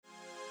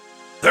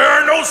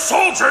no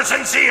soldiers in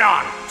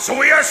Zeon, so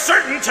we are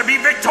certain to be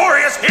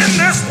victorious in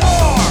this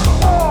war!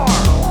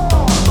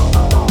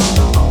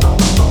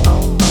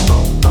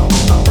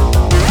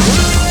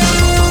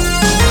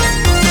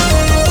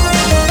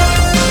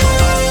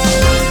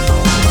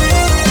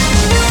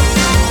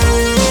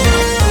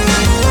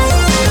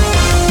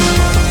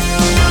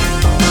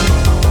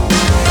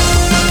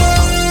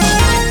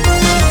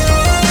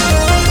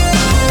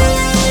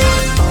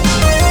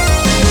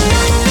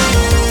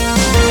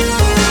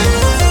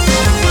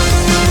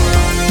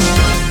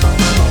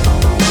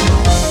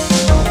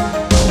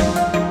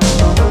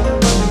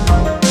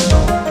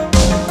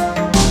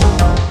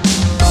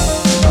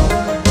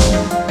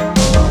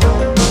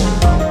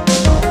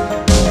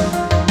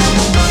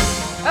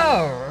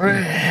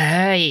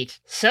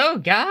 So,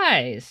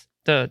 guys,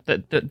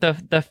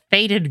 the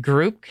fated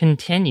group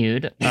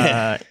continued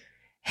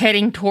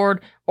heading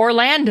toward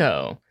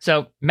Orlando.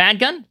 So,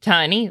 Madgun,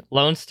 Tiny,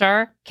 Lone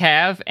Star,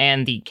 Cav,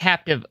 and the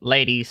captive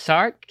Lady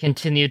Sark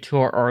continued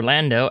toward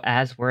Orlando,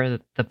 as were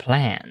the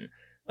plan.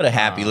 What a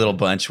happy little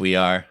bunch we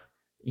are.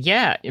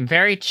 Yeah,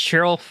 very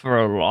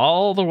cheerful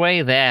all the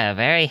way there.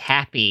 Very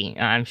happy,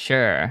 I'm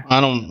sure. I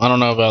don't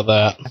know about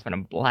that. Having a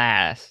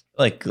blast.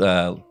 Like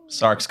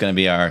Sark's gonna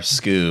be our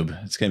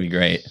Scoob. It's gonna be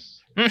great.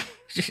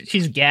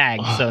 She's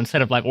gagged, so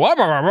instead of like,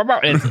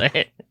 it's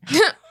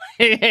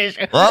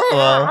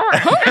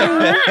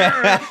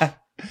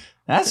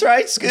That's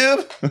right,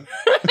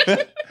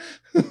 Scoob.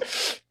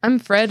 I'm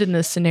Fred in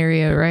this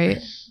scenario, right?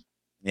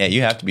 Yeah,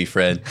 you have to be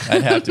Fred.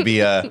 I'd have to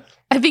be I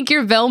think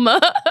you're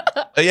Velma.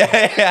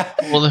 yeah.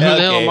 Well, who the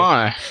hell am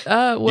I?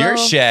 Well, You're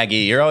Shaggy.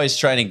 You're always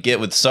trying to get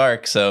with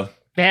Sark, so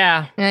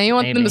yeah, you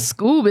want maybe. them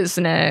scuba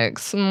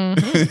snacks.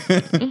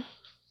 Mm-hmm.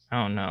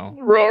 Oh no.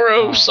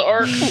 Roro,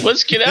 Sark,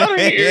 let's get out of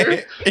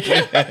here.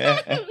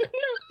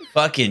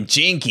 Fucking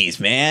jinkies,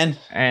 man.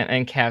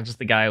 And Cav's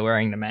the guy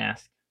wearing the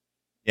mask.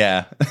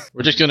 Yeah.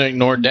 We're just gonna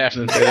ignore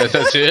Daphne.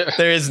 That's it.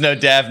 There is no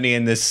Daphne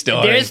in this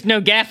story. There is no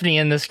Gaffney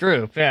in this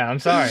group. Yeah, I'm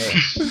sorry.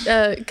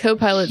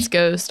 Co-pilot's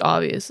Ghost,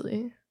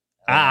 obviously.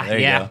 There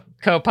you yeah. go.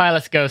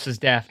 Co-pilot's ghost is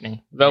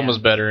Daphne. Velma's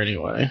better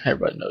anyway.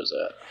 Everybody knows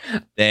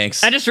that.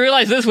 Thanks. I just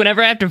realized this.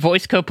 Whenever I have to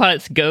voice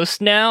co-pilot's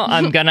ghost now,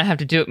 I'm gonna have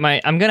to do it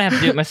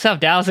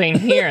myself. Dallas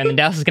ain't here, and then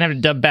Dallas is gonna have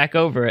to dub back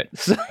over it.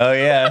 So, Oh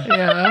yeah.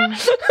 Yeah.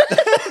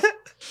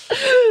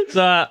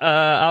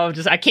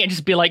 I can't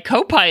just be like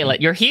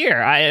co-pilot. You're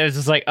here. I was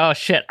just like, oh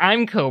shit,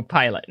 I'm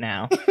co-pilot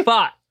now.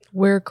 Fuck.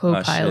 We're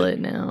co-pilot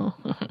now.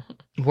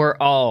 We're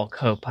all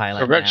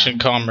co-pilot. Correction,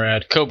 now.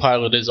 comrade.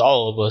 Co-pilot is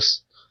all of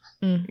us.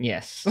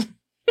 Yes.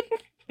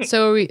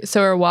 So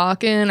we're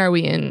walking. Are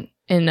we in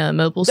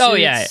mobile suits? Oh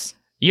yeah.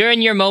 You're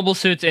in your mobile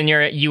suits, and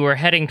you were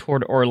heading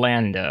toward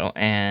Orlando.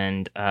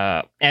 And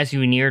as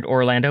you neared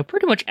Orlando,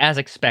 pretty much as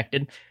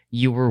expected,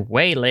 you were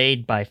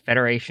waylaid by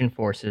Federation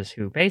forces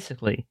who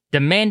basically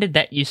demanded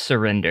that you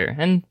surrender.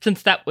 And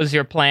since that was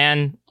your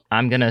plan,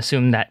 I'm gonna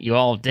assume that you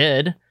all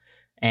did.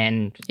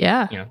 And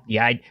Yeah.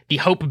 The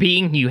hope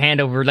being you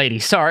hand over Lady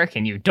Sark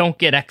and you don't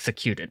get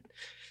executed.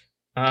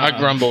 I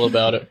grumble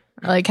about it.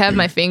 I like have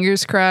my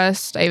fingers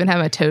crossed. I even have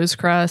my toes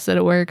crossed that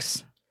it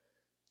works.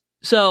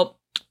 So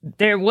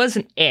there was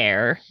an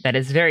air that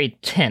is very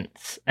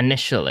tense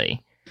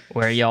initially,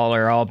 where y'all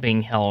are all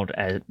being held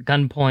at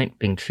gunpoint,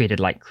 being treated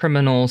like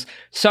criminals.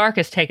 Sark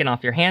is taken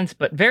off your hands,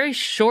 but very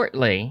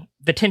shortly,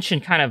 the tension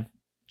kind of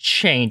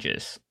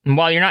changes. And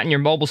while you're not in your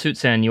mobile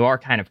suits and you are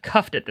kind of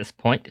cuffed at this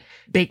point,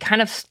 they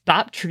kind of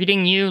stop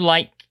treating you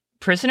like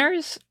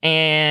prisoners,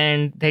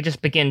 and they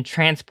just begin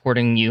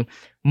transporting you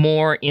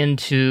more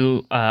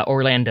into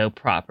Orlando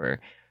proper.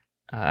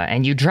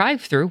 And you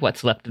drive through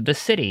what's left of the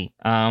city.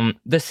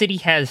 The city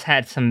has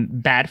had some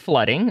bad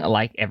flooding,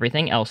 like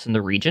everything else in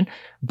the region,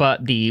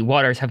 but the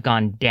waters have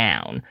gone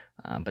down.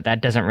 But that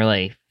doesn't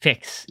really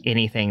fix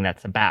anything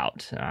that's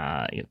about.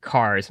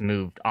 Cars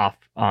moved off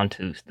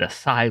onto the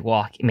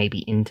sidewalk,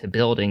 maybe into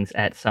buildings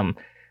at some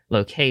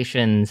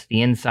locations,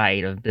 the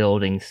inside of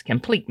buildings,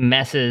 complete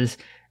messes.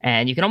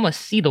 And you can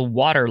almost see the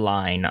water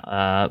line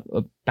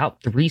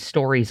about 3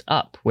 stories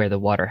up where the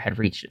water had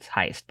reached its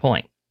highest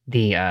point.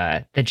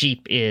 The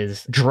Jeep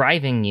is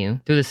driving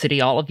you through the city.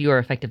 All of you are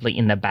effectively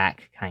in the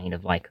back, kind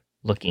of like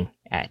looking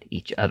at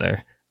each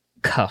other,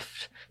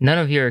 cuffed. None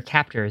of your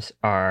captors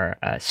are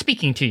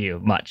speaking to you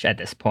much at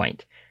this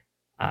point.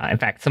 In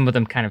fact, some of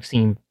them kind of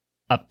seem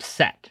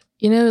upset.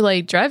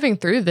 Like driving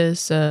through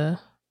this, it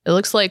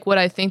looks like what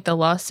I think the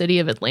lost city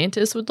of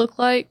Atlantis would look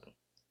like.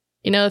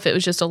 If it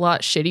was just a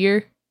lot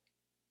shittier.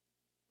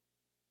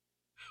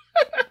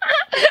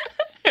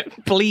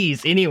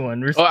 Please,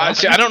 anyone respond.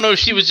 I don't know if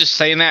she was just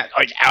saying that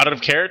like out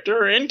of character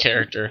or in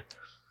character.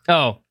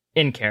 Oh,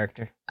 in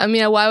character. I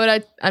mean, why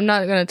would I'm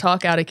not going to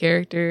talk out of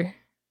character.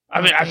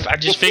 I mean, I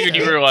just figured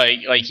you were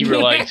like,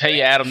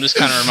 hey Adam, this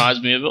kind of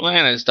reminds me of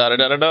Atlantis. Da da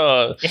da da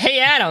da. Hey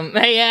Adam.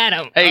 Hey,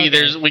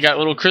 Okay. we got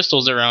little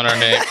crystals around our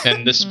neck,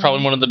 and this is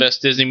probably one of the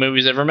best Disney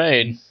movies ever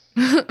made.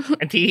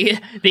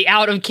 The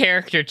out of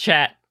character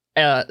chat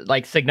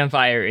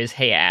signifier is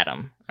hey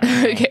Adam.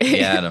 Okay.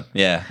 Yeah, Adam.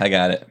 Yeah, I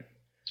got it.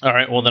 All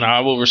right, well then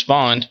I will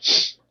respond.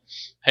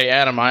 Hey,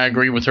 Adam, I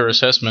agree with her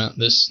assessment.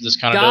 This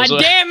kind of God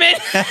does damn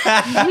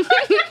it!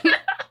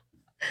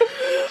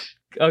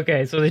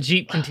 Okay, so the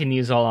Jeep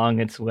continues along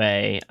its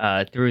way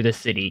through the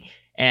city,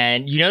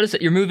 and you notice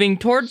that you're moving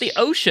toward the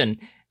ocean.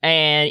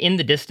 And in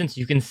the distance,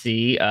 you can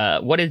see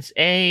what is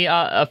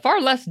a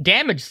far less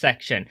damaged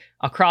section.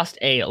 Across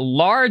a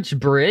large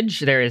bridge,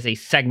 there is a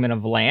segment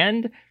of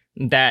land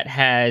that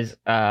has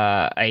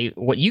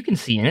what you can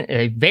see in it,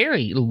 a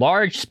very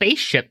large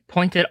spaceship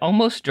pointed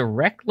almost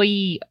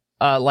directly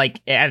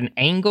like at an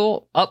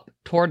angle up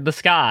toward the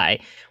sky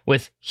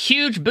with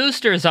huge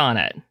boosters on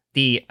it.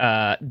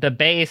 The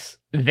base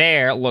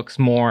there looks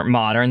more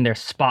modern. There's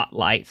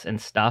spotlights and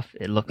stuff.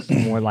 It looks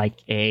more like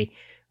a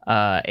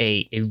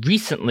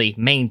recently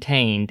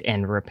maintained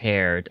and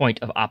repaired point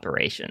of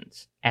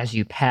operations. As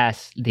you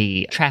pass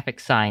the traffic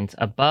signs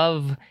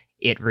above,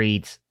 it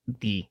reads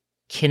the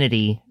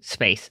Kennedy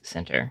Space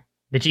Center.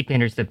 The Jeep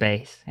enters the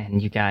base,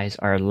 and you guys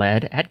are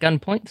led at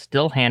gunpoint,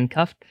 still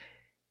handcuffed,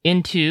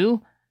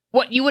 into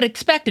what you would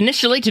expect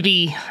initially to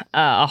be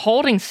a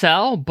holding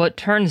cell, but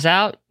turns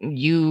out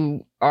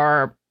you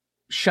are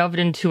shoved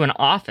into an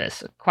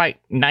office, a quite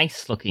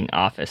nice-looking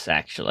office,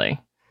 actually.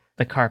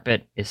 The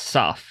carpet is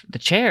soft. The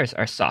chairs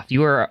are soft.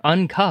 You are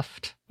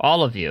uncuffed,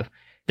 all of you.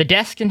 The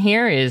desk in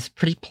here is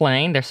pretty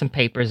plain. There's some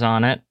papers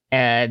on it.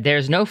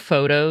 There's no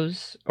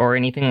photos or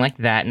anything like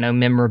that, no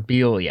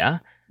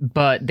memorabilia,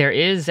 but there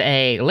is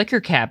a liquor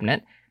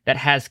cabinet that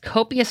has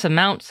copious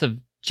amounts of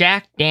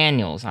Jack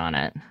Daniels on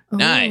it.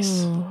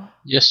 Nice. Ooh.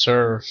 Yes,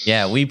 sir.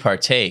 Yeah, we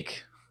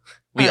partake.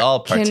 We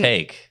all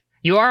partake.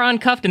 You are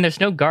uncuffed, and there's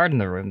no guard in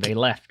the room. They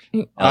left.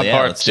 Oh,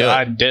 yeah, let's do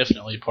I it.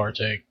 definitely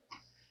partake.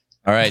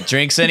 All right,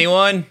 drinks,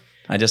 anyone?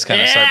 I just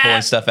kind of start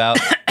pulling stuff out.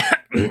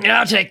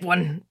 I'll take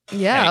one.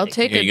 Yeah, I'll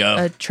take Here you go.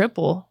 a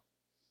triple.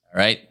 All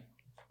right,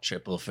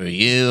 triple for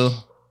you.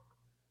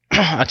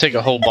 I take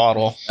a whole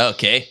bottle.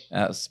 Okay,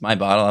 that was my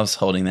bottle. I was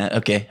holding that.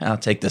 Okay, I'll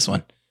take this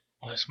one.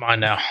 Well, it's mine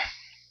now.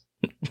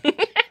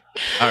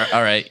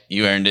 All right,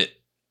 you earned it.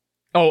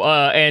 Oh,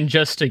 and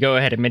just to go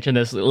ahead and mention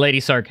this, Lady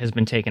Sark has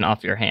been taken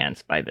off your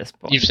hands by this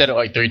point. You've said it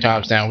like 3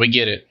 times now. We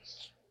get it.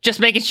 Just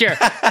making sure.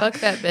 Fuck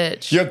that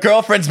bitch. Your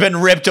girlfriend's been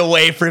ripped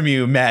away from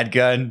you, Mad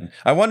Gun.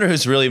 I wonder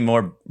who's really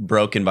more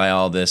broken by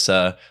all this.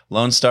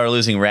 Lone Star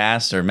losing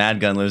Rast or Mad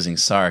Gun losing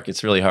Sark.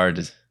 It's really hard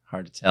to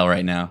tell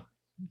right now.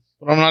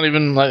 But I'm not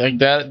even like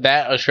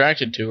that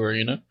attracted to her,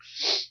 you know?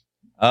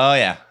 Oh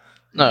yeah.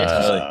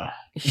 No.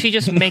 She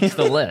just makes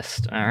the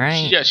list, all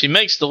right? Yeah, she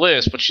makes the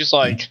list, but she's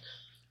like,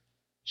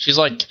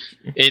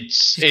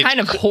 it's kind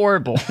of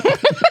horrible.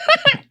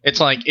 It's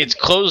like it's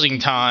closing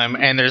time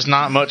and there's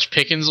not much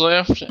pickings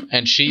left,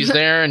 and she's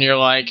there, and you're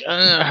like,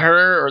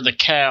 her or the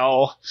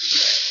cow.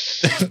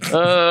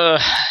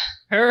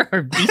 Her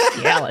or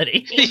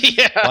bestiality.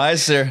 Yeah. Why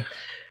is there?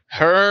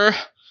 Her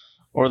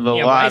or the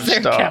Why is there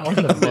a livestock. cow in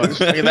the barn?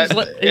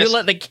 That- you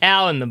let the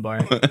cow in the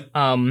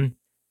barn.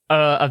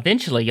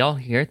 Eventually, y'all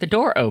hear the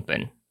door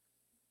open,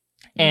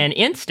 and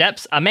in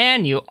steps a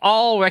man you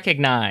all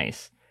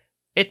recognize.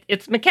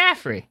 It's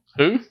McCaffrey.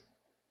 Who?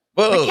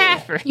 Whoa!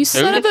 McCaffrey. You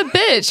son of a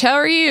bitch. How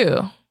are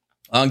you?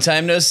 Long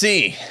time no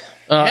see.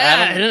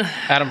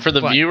 Adam, for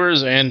the What?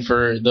 viewers and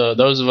for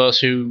those of us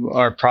who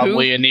are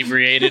probably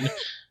inebriated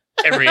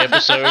every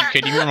episode,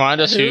 could you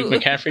remind us who Who?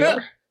 McCaffrey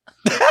are?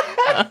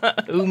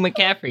 Who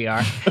McCaffrey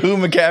are? Who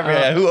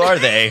McCaffrey? Who are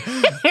they?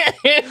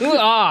 Who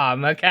are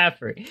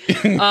McCaffrey?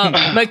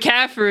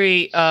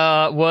 McCaffrey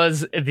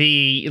was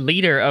the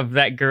leader of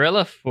that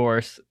guerrilla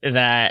force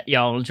that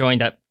y'all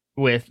joined up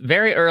with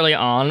very early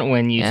on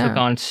when you took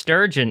on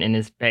Sturgeon in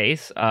his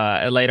base,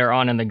 later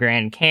on in the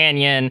Grand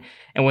Canyon,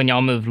 and when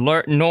y'all moved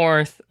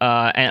north,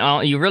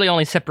 and you really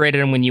only separated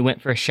him when you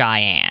went for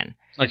Cheyenne.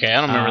 Okay,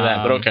 I don't remember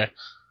that, but okay.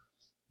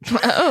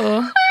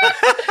 Oh.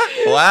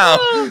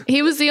 Wow.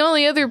 He was the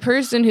only other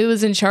person who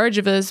was in charge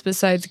of us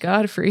besides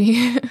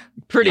Godfrey.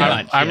 Pretty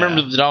much. I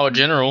remember the Dollar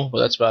General, but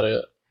that's about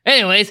it.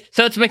 Anyways,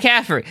 so it's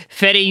McCaffrey.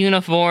 Fetty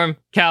uniform,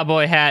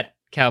 cowboy hat,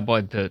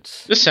 cowboy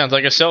boots. This sounds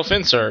like a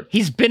self-insert.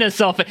 He's been a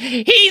self-insert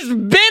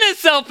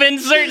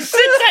since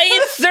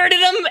I inserted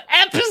him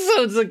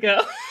episodes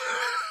ago.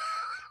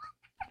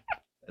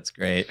 That's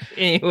great.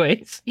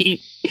 Anyways,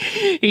 he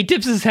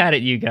tips his hat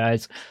at you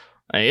guys.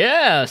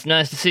 Yeah, it's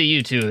nice to see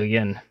you two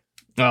again.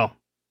 Well,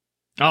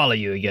 all of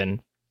you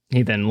again.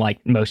 He then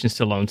motions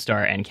to Lone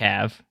Star and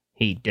Cav.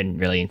 He didn't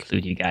really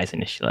include you guys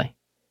initially.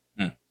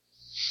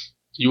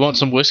 You want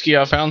some whiskey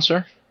I found,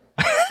 sir?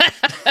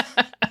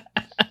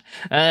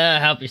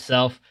 Help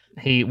yourself.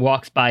 He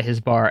walks by his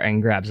bar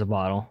and grabs a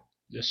bottle.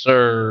 Yes,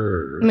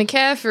 sir.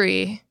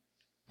 McCaffrey,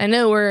 I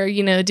know we're,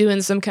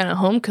 doing some kind of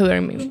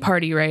homecoming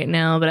party right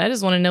now, but I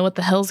just want to know what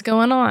the hell's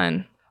going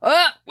on.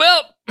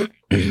 Well,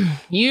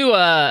 you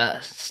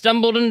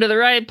stumbled into the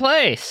right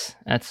place.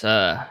 That's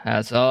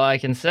all I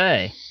can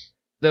say.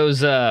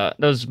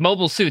 Those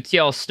mobile suits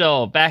y'all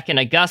stole back in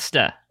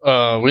Augusta.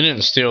 We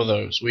didn't steal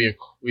those.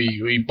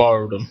 We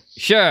borrowed them.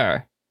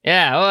 Sure.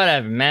 Yeah,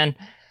 whatever, man.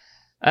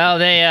 Well,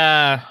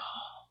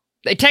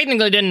 they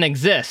technically didn't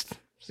exist,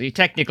 so you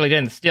technically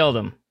didn't steal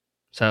them.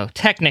 So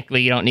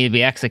technically, you don't need to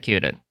be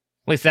executed. At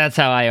least that's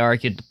how I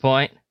argued the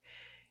point.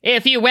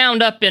 If you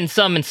wound up in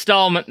some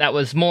installment that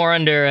was more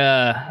under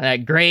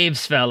that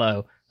Graves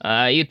fellow,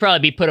 you'd probably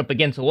be put up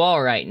against a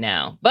wall right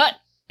now. But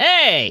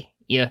hey,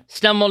 you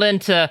stumbled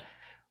into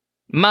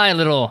my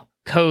little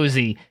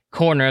cozy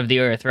corner of the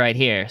earth right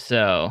here,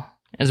 so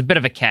there's a bit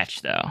of a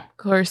catch, though. Of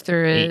course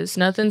there is.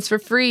 Nothing's for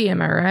free,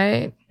 am I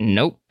right?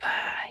 Nope.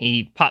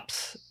 He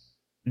pops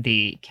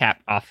the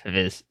cap off of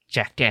his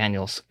Jack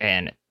Daniels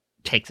and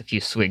takes a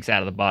few swigs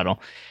out of the bottle,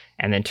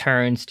 and then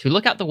turns to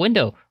look out the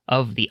window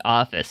of the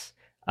office.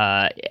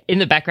 In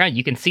the background,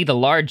 you can see the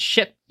large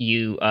ship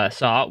you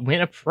saw when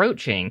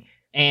approaching,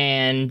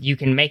 and you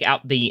can make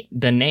out the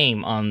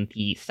name on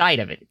the side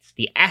of it. It's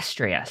the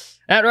Astraeus.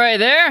 That right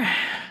there,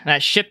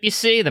 that ship you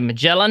see, the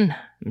Magellan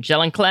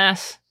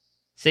class.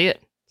 See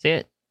it?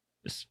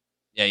 Just,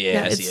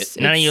 Yeah, I see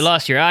it. none of you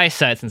lost your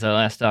eyesight since I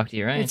last talked to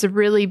you, right? It's a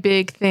really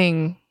big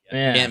thing.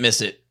 Yeah. Can't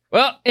miss it.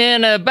 Well,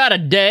 in about a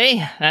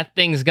day, that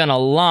thing's gonna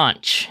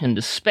launch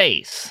into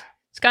space.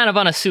 It's kind of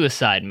on a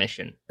suicide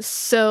mission.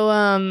 So,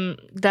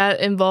 that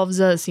involves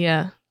us,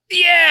 yeah.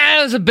 Yeah,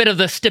 it was a bit of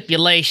the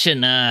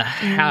stipulation,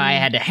 how I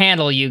had to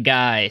handle you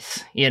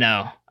guys. You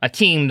know, a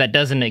team that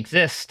doesn't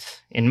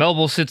exist, in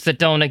mobile suits that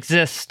don't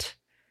exist.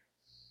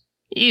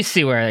 You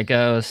see where it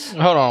goes.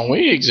 Hold on,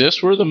 we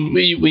exist.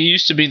 We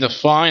used to be the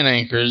flying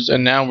anchors,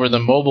 and now we're the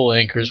mobile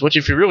anchors. Which,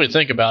 if you really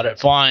think about it,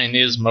 flying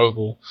is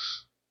mobile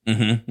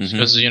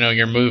because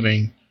you're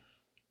moving.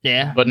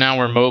 Yeah. But now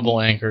we're mobile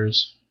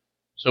anchors,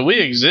 so we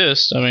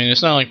exist. I mean,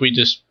 it's not like we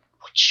just.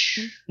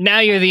 Now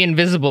you're the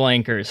invisible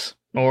anchors.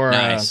 Or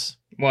Nice.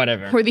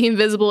 whatever. We're the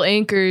invisible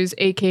anchors,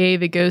 aka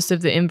the ghost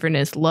of the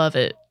Inverness. Love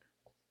it.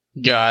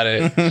 Got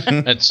it.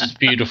 That's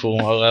beautiful.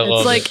 I love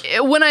It's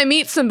like when I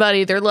meet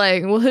somebody, they're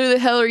like, well, who the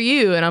hell are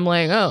you? And I'm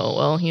like, oh,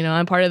 well,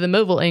 I'm part of the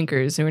mobile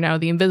anchors, and we're now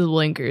the invisible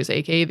anchors,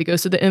 aka the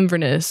ghost of the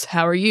Inverness.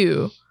 How are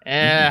you?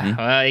 Yeah,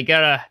 well, you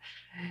gotta...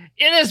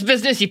 In this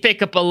business, you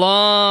pick up a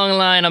long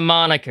line of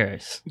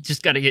monikers. You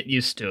just gotta get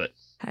used to it.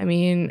 I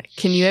mean,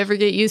 can you ever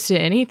get used to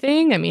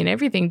anything? I mean,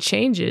 everything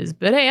changes.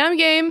 But hey, I'm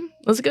game.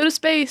 Let's go to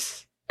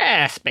space.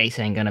 Space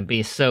ain't gonna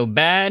be so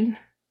bad.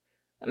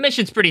 The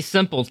mission's pretty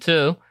simple,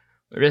 too.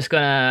 We're just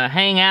gonna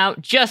hang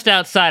out just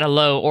outside of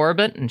low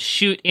orbit and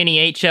shoot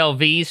any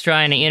HLVs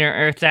trying to enter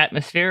Earth's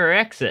atmosphere or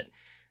exit.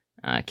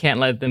 I can't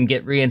let them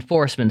get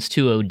reinforcements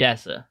to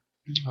Odessa.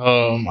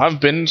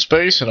 I've been in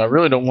space, and I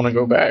really don't want to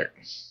go back.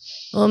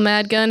 Well,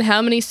 Mad Gun,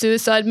 how many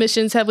suicide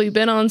missions have we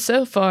been on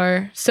so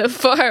far? So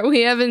far,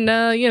 we haven't,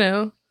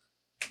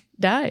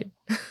 died.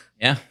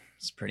 Yeah,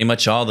 it's pretty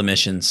much all the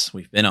missions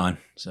we've been on.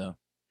 So,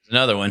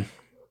 another one.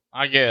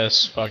 I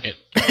guess. Fuck it.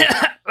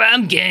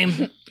 I'm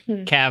game.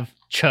 Cav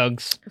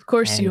chugs. Of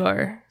course And- you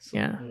are.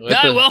 Yeah.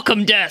 I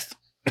welcome death.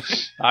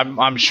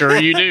 I'm sure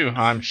you do.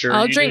 I'm sure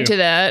I'll you drink do. to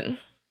that.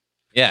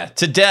 Yeah,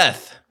 to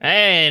death.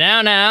 Hey,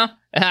 now.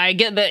 I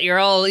get that you're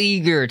all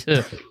eager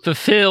to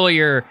fulfill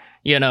your,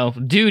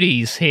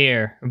 duties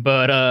here,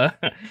 but,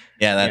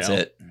 Yeah, that's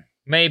it.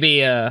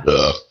 maybe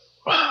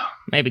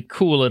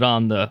cool it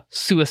on the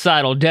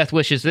suicidal death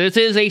wishes. This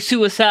is a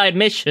suicide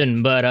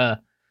mission,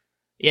 but,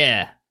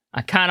 yeah,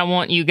 I kind of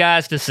want you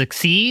guys to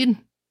succeed.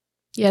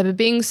 Yeah, but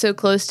being so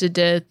close to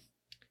death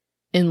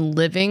and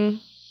living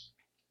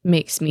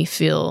makes me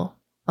feel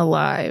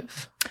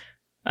alive.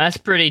 That's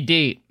pretty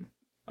deep.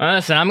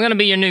 Listen, I'm gonna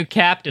be your new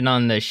captain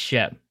on this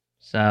ship.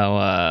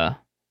 So,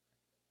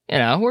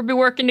 we'll be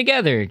working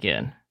together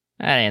again.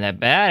 That ain't that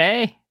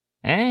bad,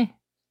 eh?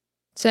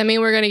 Does that mean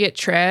we're going to get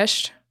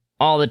trashed?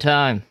 All the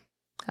time.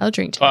 I'll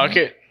drink to Fuck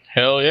that. it.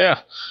 Hell yeah.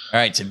 All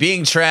right, to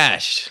being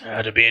trashed.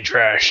 To being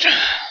trashed.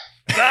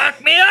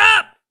 Lock me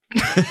up!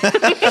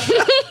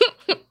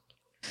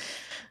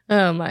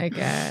 Oh my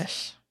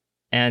gosh.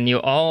 And you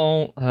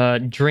all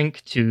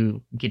drink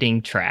to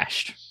getting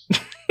trashed,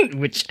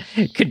 which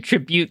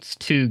contributes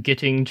to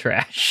getting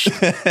trashed.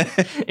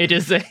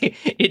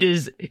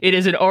 It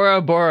is an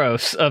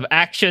Ouroboros of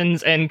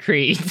actions and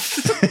creeds.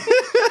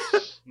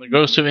 The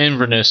Ghost of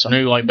Inverness, a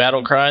new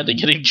battle cry to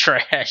getting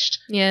trashed.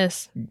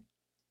 Yes.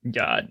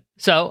 God.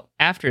 So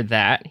after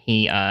that,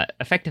 he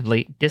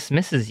effectively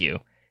dismisses you,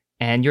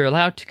 and you're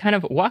allowed to kind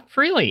of walk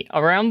freely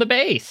around the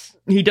base.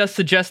 He does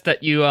suggest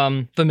that you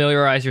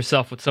familiarize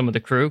yourself with some of the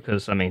crew,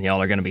 because,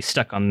 y'all are going to be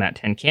stuck on that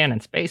tin can in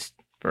space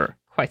for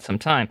quite some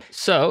time.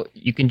 So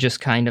you can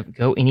just kind of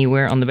go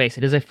anywhere on the base.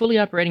 It is a fully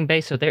operating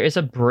base, so there is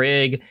a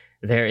brig,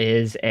 there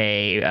is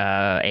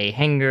a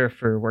hangar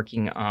for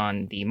working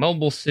on the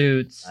mobile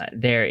suits,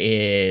 there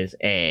is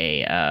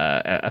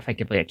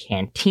effectively a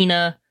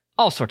cantina,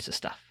 all sorts of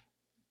stuff.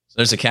 So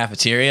there's a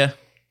cafeteria.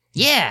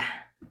 Yeah,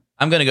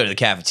 I'm going to go to the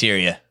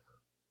cafeteria.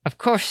 of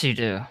course you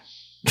do.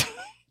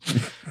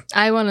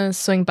 I want to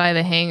swing by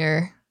the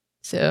hangar,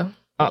 so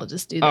I'll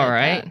just do that. All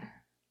right.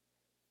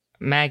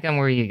 Magum,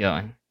 where are you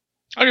going?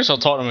 I guess I'll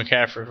talk to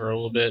McCaffrey for a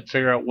little bit,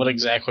 figure out what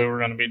exactly we're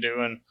going to be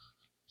doing.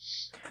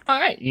 All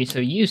right, so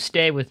you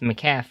stay with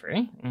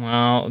McCaffrey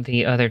while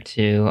the other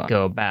two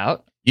go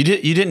about. You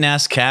didn't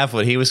ask Cav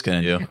what he was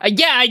going to do.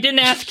 Yeah, I didn't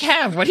ask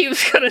Cav what he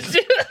was going to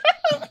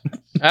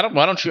do. Adam,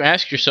 why don't you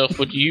ask yourself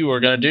what you are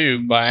going to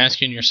do by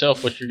asking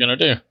yourself what you're going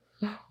to do?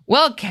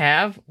 Well,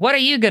 Cav, what are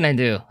you gonna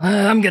do?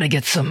 I'm gonna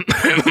get some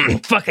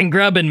fucking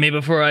grub in me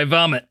before I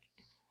vomit.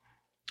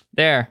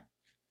 There.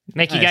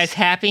 Make you guys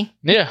happy?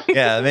 Yeah.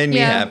 Yeah, it made me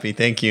happy.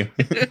 Thank you.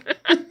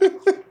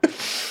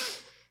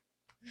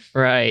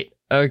 Right.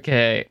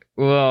 Okay.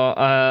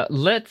 Well,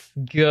 let's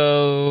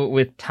go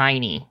with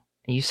Tiny.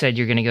 You said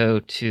you're gonna go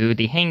to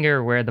the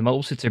hangar where the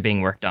mobile suits are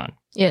being worked on.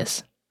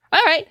 Yes. All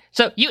right,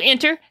 so you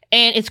enter,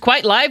 and it's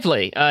quite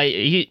lively.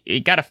 You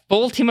got a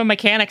full team of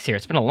mechanics here.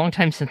 It's been a long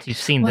time since you've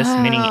seen this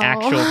many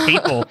actual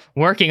people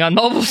working on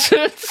mobile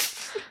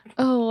suits.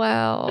 Oh,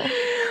 wow.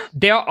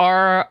 There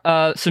are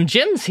some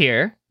gyms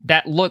here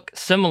that look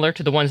similar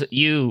to the ones that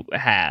you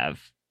have,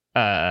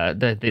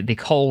 the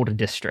cold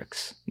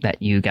districts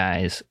that you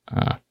guys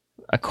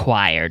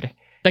acquired.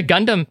 The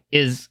Gundam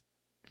is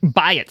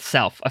by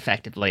itself,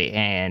 effectively,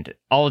 and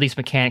all of these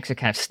mechanics are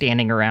kind of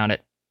standing around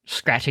it,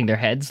 scratching their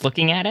heads,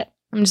 looking at it.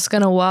 I'm just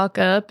gonna walk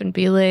up and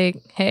be like,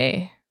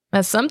 "Hey,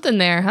 that's something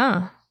there,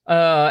 huh?"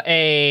 A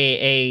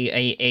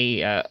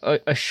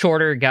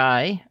shorter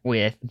guy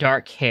with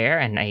dark hair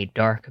and a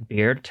dark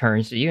beard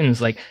turns to you and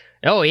is like,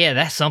 "Oh yeah,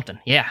 that's something.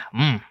 Yeah,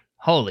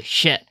 holy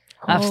shit,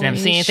 I've never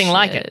seen anything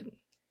like it.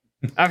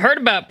 I've heard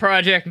about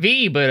Project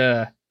V,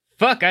 but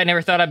fuck, I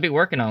never thought I'd be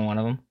working on one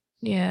of them."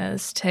 Yeah,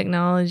 this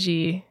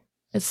technology,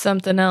 it's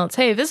something else.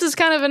 Hey, this is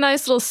kind of a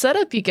nice little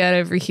setup you got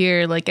over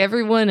here. Like,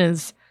 everyone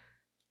is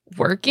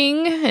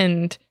working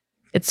and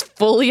it's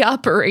fully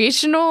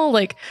operational.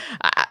 Like,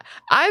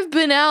 I've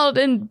been out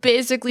in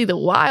basically the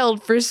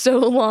wild for so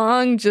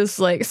long, just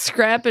like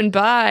scrapping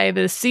by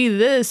to see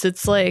this.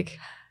 It's like,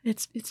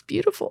 it's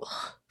beautiful.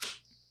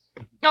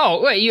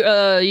 Oh wait,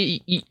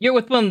 you're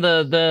with one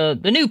of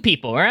the new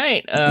people,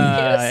 right?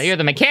 Yes. You're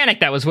the mechanic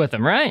that was with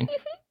them, right?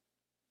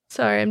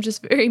 Sorry, I'm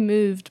just very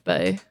moved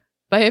by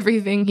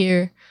everything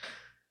here.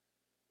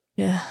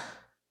 Yeah.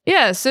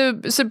 Yeah, so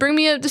bring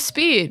me up to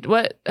speed.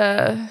 What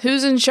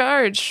who's in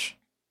charge?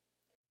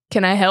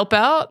 Can I help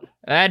out?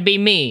 That'd be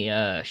me,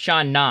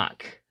 Sean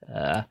Knock.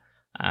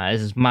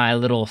 This is my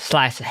little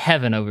slice of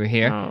heaven over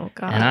here. Oh,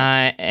 God. And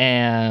I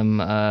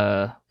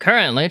am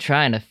currently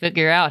trying to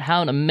figure out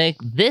how to make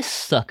this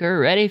sucker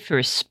ready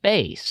for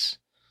space.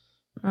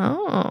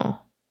 Oh.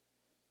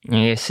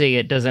 You see,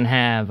 it doesn't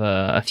have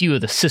a few of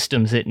the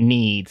systems it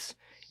needs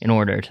in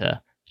order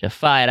to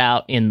fight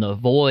out in the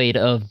void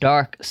of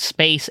dark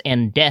space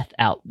and death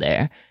out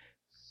there.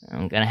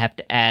 I'm gonna have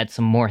to add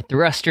some more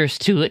thrusters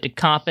to it to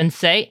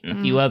compensate, and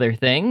a few other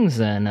things,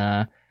 and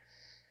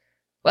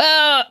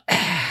well,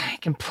 I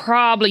can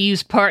probably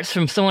use parts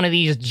from some of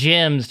these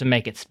gyms to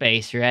make it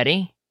space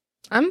ready.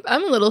 I'm a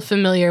little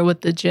familiar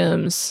with the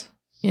gyms,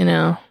 you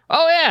know.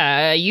 Oh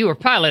yeah, you were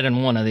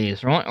piloting one of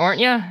these, weren't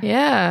you?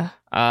 Yeah.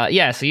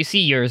 Yeah, so you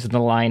see yours in the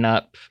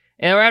lineup.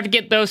 And we'll have to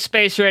get those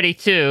space ready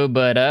too,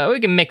 but we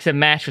can mix and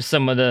match with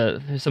some of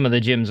the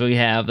gyms we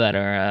have that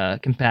are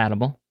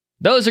compatible.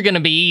 Those are going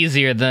to be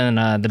easier than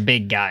the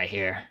big guy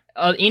here.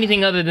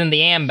 Anything other than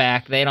the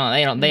AMBAC, they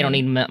don't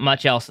need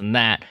much else than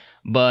that.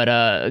 But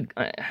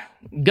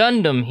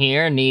Gundam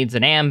here needs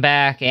an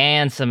AMBAC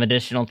and some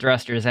additional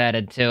thrusters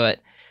added to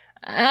it.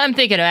 I'm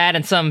thinking of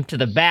adding some to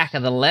the back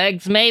of the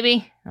legs,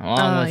 maybe,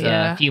 along with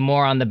a few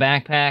more on the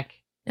backpack.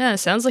 Yeah,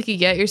 sounds like you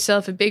got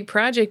yourself a big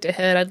project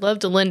ahead. I'd love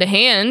to lend a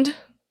hand.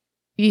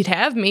 You'd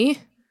have me.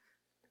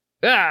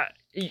 Yeah,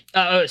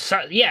 of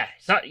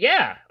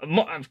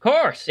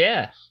course,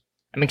 yeah.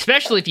 I mean,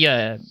 especially if you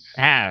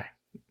have,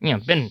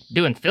 been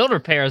doing field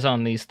repairs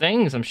on these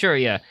things. I'm sure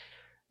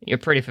you're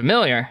pretty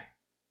familiar.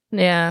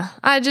 Yeah,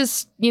 I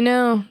just,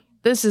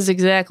 this is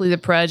exactly the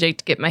project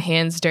to get my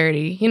hands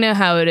dirty. You know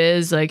how it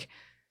is. Like,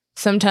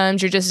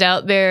 sometimes you're just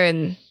out there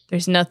and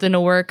there's nothing to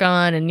work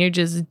on and you're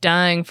just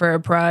dying for a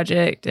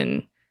project.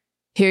 And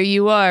here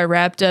you are,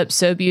 wrapped up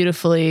so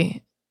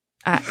beautifully.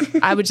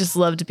 I would just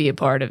love to be a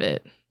part of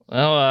it.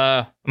 Well,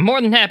 I'm more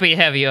than happy to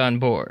have you on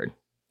board.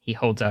 He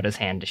holds out his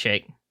hand to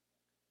shake.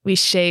 We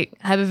shake.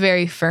 I have a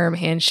very firm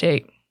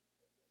handshake.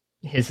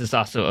 His is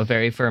also a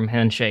very firm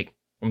handshake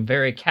from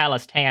very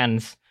calloused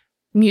hands.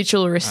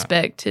 Mutual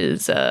respect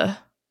is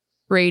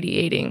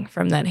radiating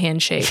from that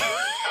handshake.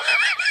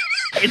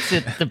 It's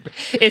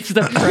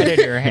the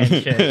predator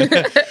handshake.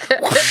 That's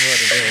what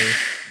it is.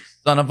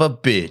 Son of a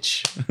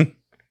bitch.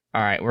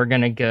 All right, we're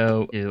gonna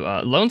go to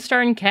Lone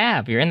Star and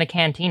Cav. You're in the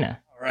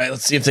cantina. All right,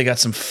 let's see if they got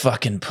some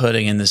fucking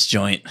pudding in this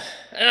joint.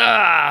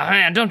 Ah,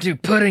 man, don't do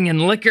pudding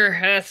and liquor.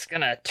 That's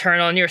gonna turn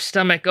on your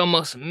stomach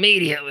almost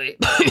immediately.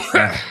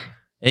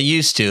 It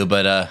used to,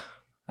 but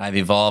I've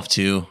evolved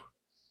to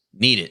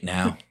need it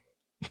now.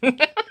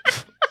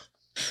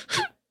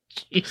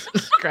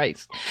 Jesus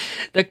Christ.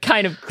 The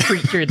kind of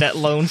creature that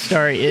Lone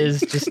Star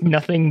is, just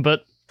nothing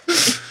but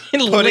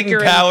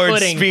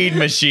pudding-powered speed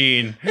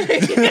machine.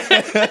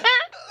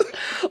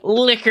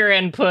 Liquor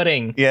and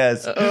pudding.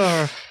 Yes.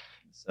 So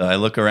I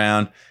look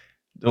around.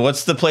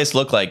 What's the place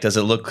look like? Does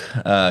it look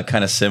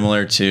kind of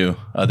similar to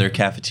other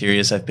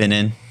cafeterias I've been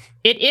in?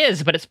 It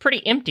is, but it's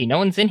pretty empty. No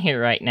one's in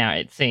here right now,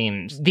 it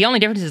seems. The only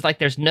difference is, like,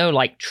 there's no,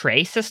 like,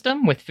 tray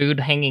system with food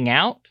hanging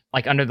out,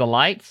 like, under the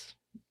lights.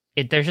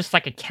 There's just,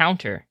 like, a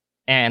counter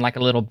and, like,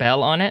 a little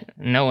bell on it.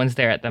 No one's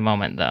there at the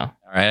moment, though.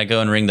 All right, I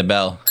go and ring the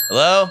bell.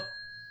 Hello?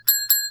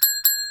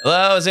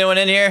 Hello, is anyone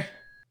in here?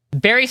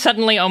 Very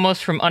suddenly,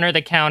 almost from under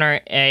the counter,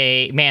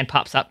 a man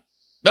pops up.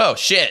 Oh,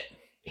 shit.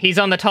 He's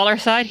on the taller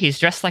side. He's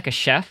dressed like a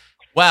chef.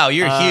 Wow,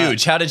 you're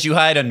huge. How did you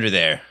hide under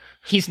there?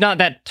 He's not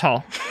that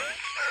tall.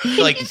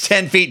 You're like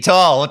 10 feet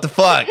tall. What the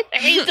fuck?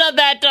 He's not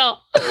that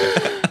tall.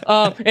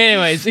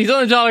 Anyways, he's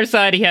on the taller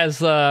side. He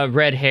has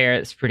red hair.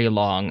 It's pretty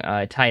long,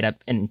 tied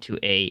up into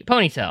a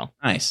ponytail.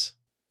 Nice.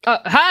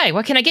 Hi,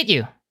 what can I get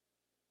you?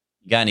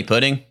 You got any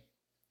pudding?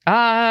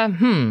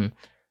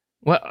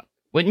 What?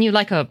 Wouldn't you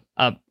like a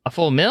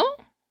full meal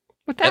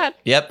with that?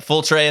 Yep,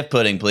 full tray of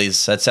pudding,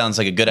 please. That sounds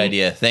like a good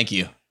idea. Thank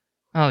you.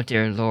 Oh,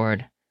 dear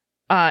Lord.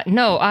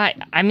 No,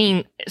 I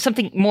mean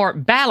something more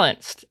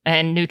balanced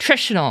and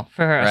nutritional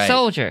for a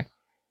soldier.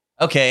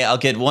 Okay, I'll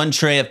get one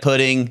tray of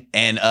pudding,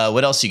 and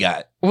what else you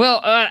got?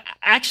 Well,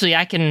 actually,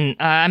 I can,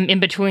 I'm in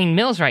between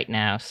meals right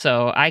now,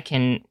 so I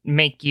can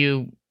make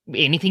you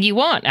anything you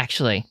want,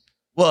 actually.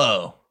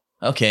 Whoa,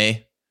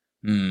 okay.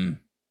 You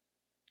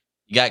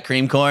got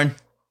cream corn?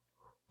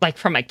 Like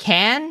from a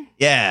can?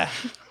 Yeah.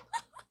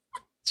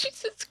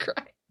 Jesus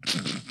Christ.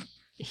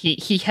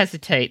 He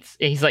hesitates.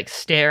 He's like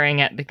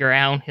staring at the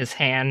ground, his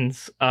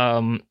hands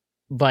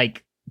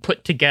like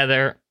put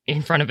together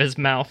in front of his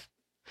mouth.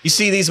 You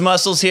see these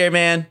muscles here,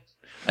 man?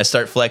 I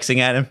start flexing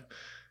at him.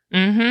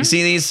 Mm-hmm. You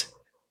see these?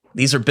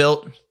 These are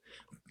built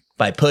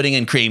by pudding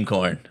and cream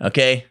corn,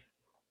 okay?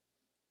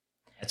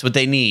 That's what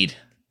they need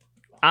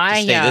to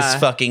stay this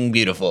fucking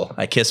beautiful.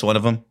 I kiss one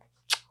of them.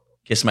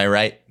 Kiss my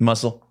right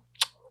muscle.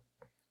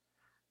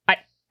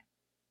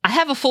 I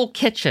have a full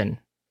kitchen.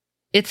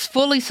 It's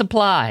fully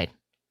supplied.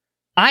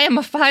 I am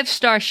a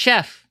 5-star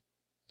chef.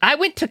 I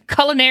went to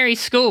culinary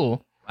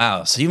school.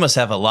 Wow, so you must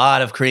have a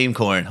lot of cream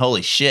corn.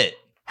 Holy shit.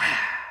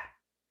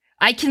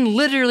 I can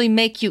literally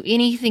make you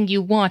anything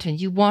you want,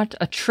 and you want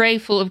a tray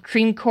full of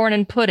cream corn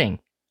and pudding.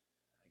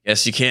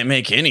 Guess you can't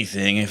make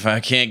anything if I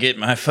can't get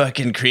my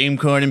fucking cream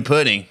corn and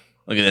pudding.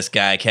 Look at this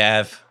guy,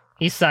 Cav.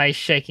 He sighs,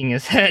 shaking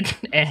his head,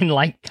 and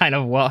like kind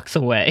of walks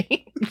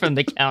away from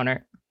the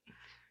counter.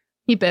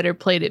 He better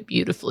played it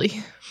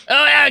beautifully.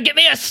 Oh yeah, give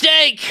me a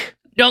steak!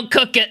 Don't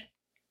cook it!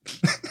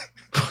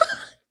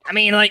 I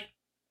mean, like,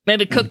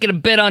 maybe cook it a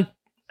bit on,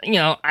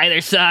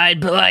 either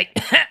side, but like,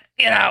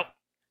 I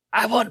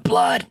want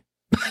blood.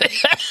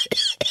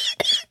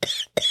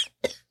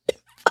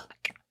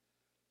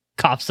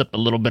 Coughs up a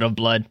little bit of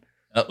blood.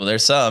 Oh, well,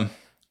 there's some.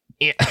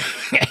 Yeah.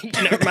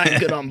 Never mind,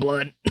 good on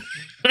blood.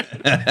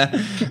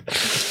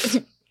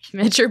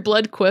 Met your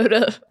blood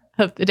quota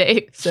of the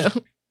day,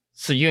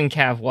 So you and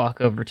Cav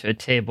walk over to a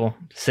table,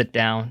 sit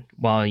down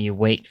while you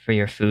wait for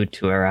your food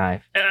to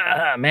arrive.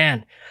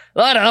 Man, a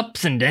lot of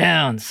ups and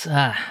downs.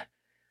 Yeah,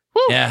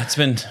 it's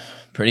been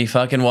pretty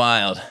fucking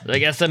wild. I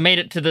guess I made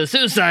it to the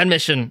suicide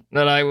mission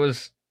that I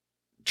was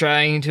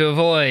trying to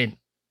avoid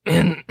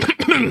in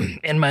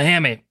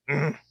Miami.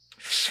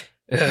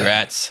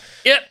 Congrats.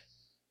 Yep.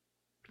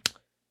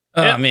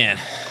 Oh, Yep. man.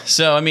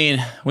 So, I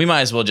mean, we might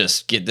as well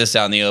just get this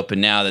out in the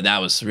open now that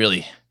was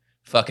really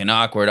fucking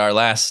awkward, our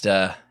last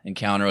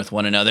encounter with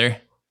one another.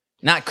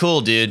 Not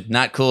cool, dude.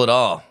 Not cool at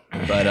all.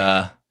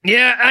 But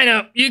yeah, I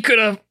know. You could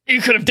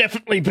have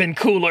definitely been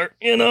cooler,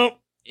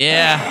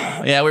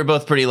 Yeah, we're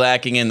both pretty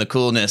lacking in the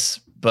coolness,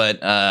 but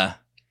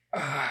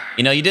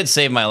you did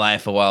save my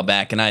life a while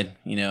back, and I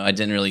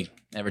didn't really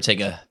ever take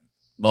a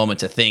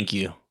moment to thank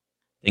you.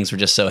 Things were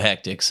just so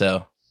hectic,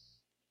 so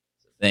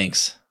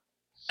thanks.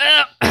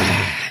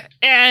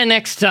 And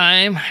next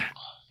time,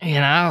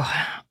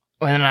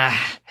 when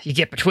you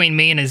get between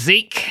me and a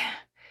Zeke,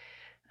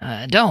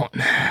 don't.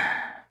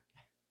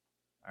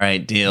 All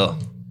right, deal.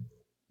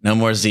 No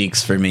more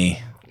Zekes for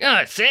me.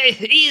 Oh, see?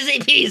 Easy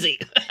peasy.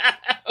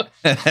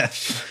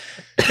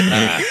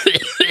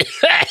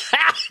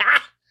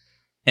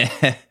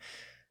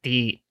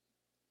 The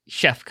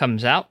chef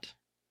comes out.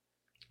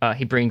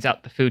 He brings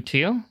out the food to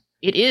you.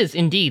 It is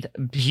indeed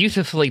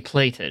beautifully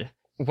plated.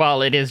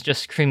 While it is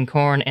just cream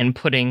corn and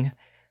pudding,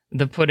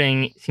 the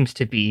pudding seems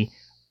to be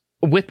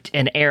whipped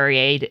and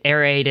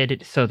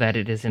aerated so that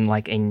it is in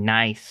like a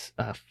nice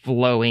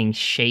flowing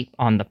shape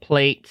on the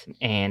plate,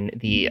 and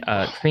the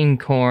cream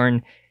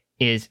corn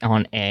is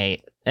on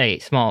a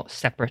small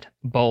separate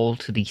bowl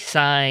to the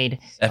side.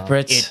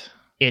 Separate?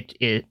 It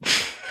is.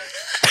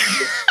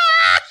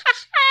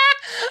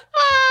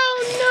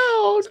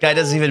 Oh no! This guy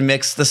doesn't even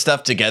mix the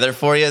stuff together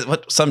for you.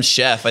 What? Some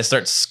chef? I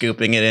start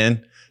scooping it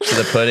in to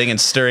the pudding and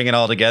stirring it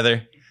all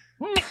together.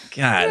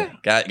 God,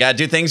 gotta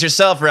do things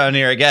yourself around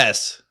here, I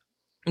guess.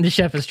 The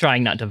chef is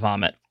trying not to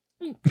vomit.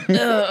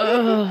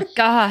 Oh,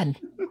 God.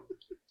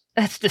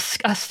 That's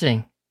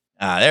disgusting.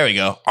 There we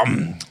go.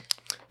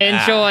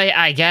 Enjoy,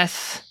 I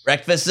guess.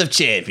 Breakfast of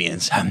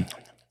champions.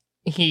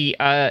 He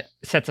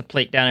sets a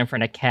plate down in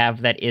front of Cav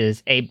that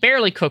is a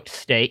barely cooked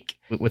steak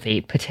with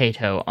a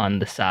potato on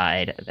the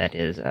side that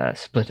is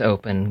split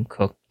open,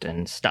 cooked,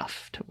 and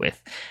stuffed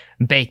with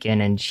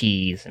bacon and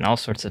cheese and all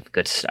sorts of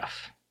good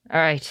stuff. All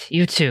right,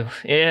 you two,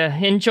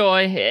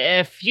 enjoy.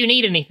 If you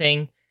need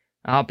anything,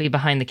 I'll be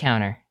behind the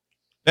counter.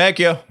 Thank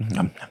you.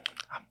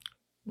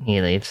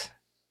 He leaves.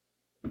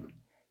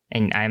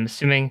 And I'm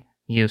assuming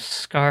you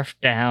scarfed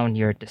down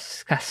your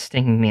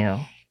disgusting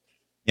meal.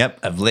 Yep,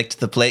 I've licked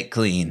the plate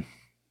clean.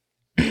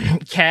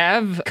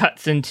 Cav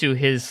cuts into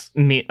his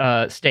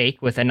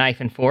steak with a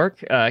knife and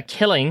fork,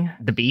 killing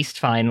the beast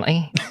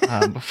finally,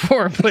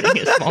 before putting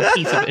a small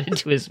piece of it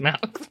into his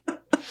mouth.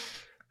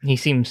 He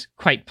seems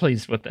quite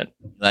pleased with it.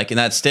 Liking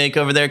that steak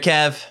over there,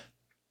 Cav?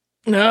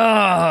 Oh,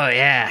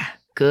 yeah.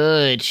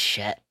 Good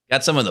shit.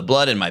 Got some of the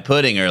blood in my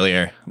pudding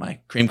earlier. My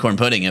cream corn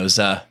pudding. It was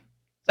it's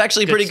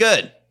actually pretty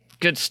good.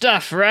 Good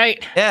stuff,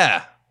 right?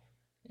 Yeah.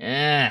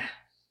 Yeah.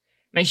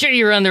 Make sure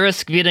you run the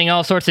risk of getting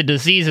all sorts of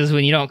diseases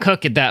when you don't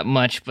cook it that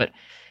much, but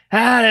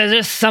there's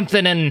just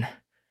something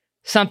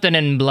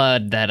in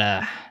blood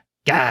that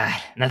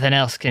God, nothing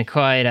else can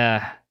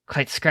quite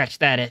scratch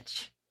that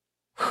itch.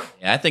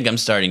 Yeah, I think I'm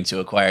starting to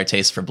acquire a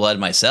taste for blood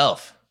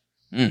myself.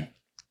 That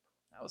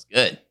was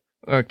good.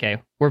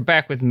 Okay, we're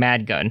back with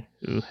Mad Gun,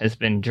 who has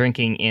been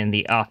drinking in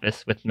the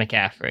office with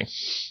McCaffrey.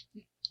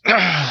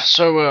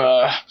 So,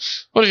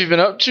 what have you been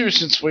up to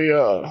since we,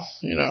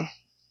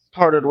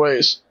 parted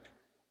ways?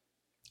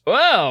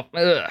 Well,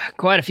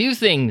 quite a few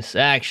things,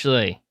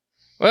 actually.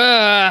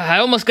 Well, I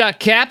almost got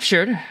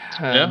captured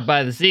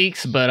by the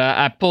Zeeks, but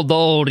I pulled the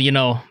old,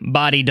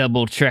 body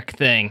double trick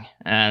thing.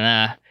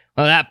 And,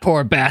 that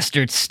poor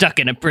bastard's stuck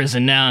in a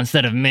prison now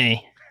instead of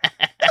me.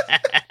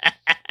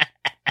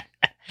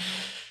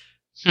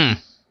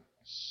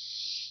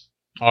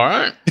 All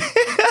right.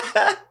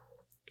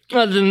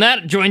 Other than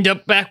that, joined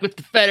up back with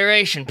the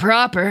Federation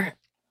proper.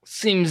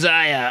 Seems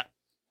I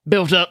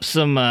built up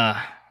some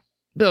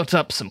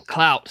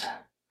clout.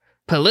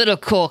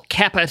 Political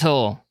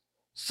capital,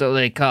 so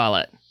they call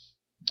it.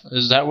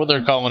 Is that what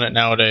they're calling it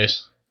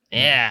nowadays?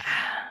 Yeah.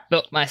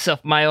 Built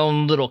myself my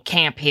own little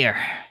camp here.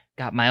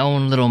 Got my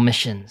own little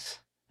missions.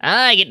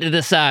 I get to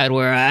decide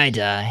where I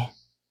die.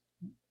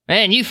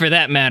 And you for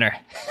that matter.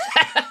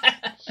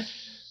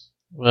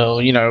 Well,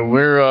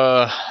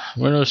 we're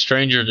no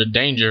stranger to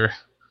danger.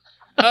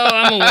 Oh,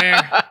 I'm aware.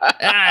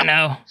 I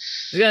know.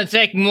 It's gonna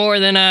take more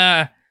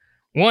than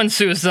one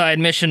suicide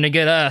mission to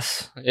get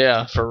us.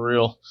 Yeah, for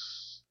real.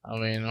 I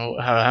mean,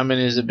 how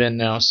many has it been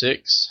now?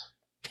 6?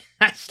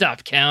 I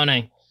stopped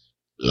counting.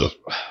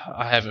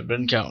 I haven't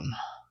been counting.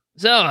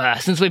 So,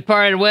 since we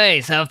parted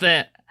ways, how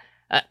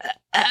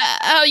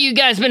you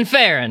guys been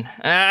faring?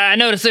 I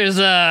noticed there's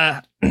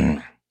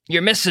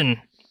you're missing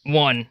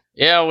one.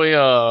 Yeah, we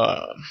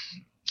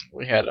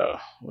had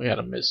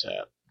a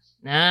mishap.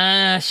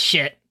 Ah,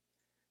 shit.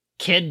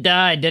 Kid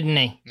died, didn't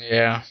he?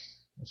 Yeah.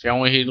 If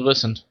only he'd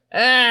listened.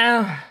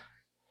 I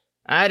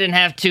didn't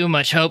have too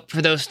much hope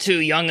for those two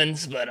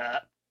young'uns, but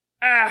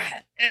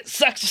it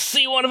sucks to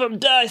see one of them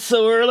die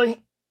so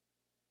early.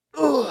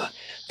 Ooh,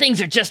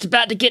 things are just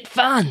about to get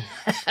fun.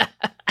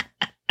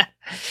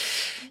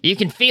 You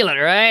can feel it,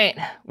 right?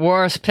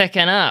 War's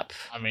picking up.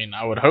 I mean,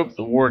 I would hope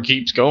the war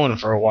keeps going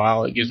for a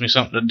while. It gives me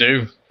something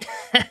to do.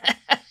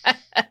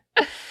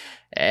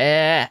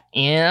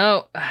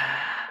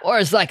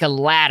 War's like a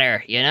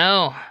ladder,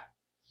 A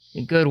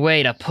good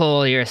way to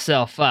pull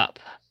yourself up.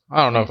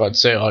 I don't know if I'd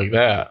say it like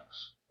that.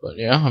 But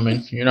yeah, I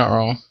mean, you're not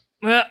wrong.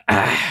 Well,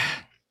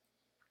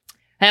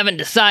 haven't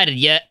decided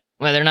yet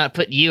whether or not to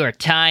put you or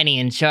Tiny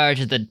in charge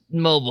of the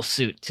mobile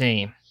suit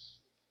team.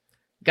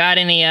 Got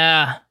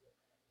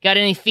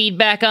any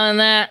feedback on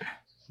that?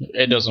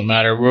 It doesn't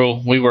matter.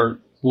 We work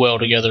well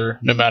together,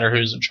 no matter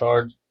who's in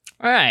charge.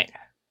 All right.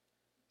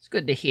 It's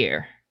good to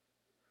hear.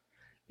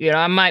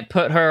 I might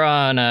put her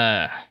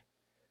on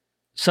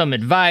some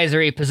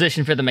advisory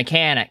position for the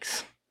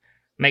mechanics.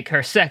 Make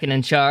her second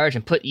in charge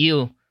and put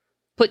you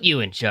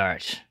in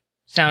charge.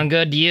 Sound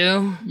good to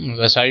you? If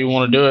that's how you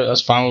want to do it.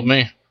 That's fine with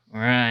me. All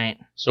right.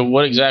 So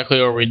what exactly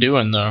are we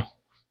doing, though?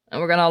 And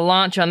we're gonna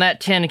launch on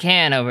that tin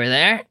can over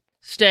there.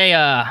 Stay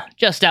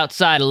just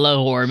outside of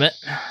low orbit,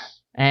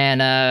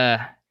 and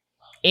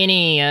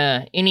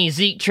any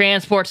Zeke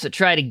transports that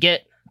try to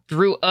get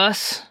through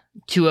us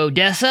to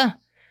Odessa,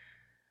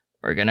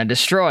 we're gonna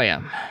destroy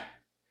them.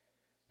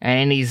 And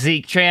any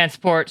Zeke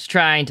transports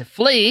trying to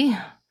flee,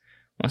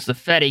 once the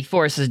Fedi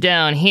forces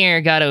down here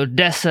got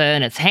Odessa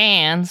in its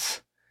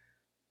hands,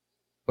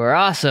 we're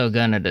also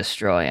gonna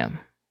destroy them.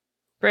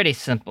 Pretty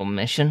simple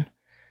mission,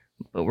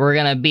 but we're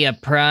gonna be a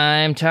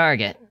prime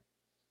target.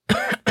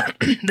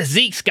 The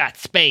Zeke's got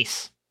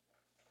space.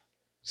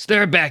 It's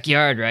their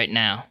backyard right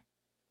now.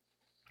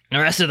 The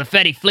rest of the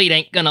Fedi fleet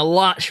ain't gonna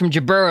launch from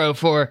Jaburo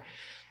for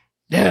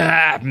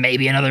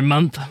maybe another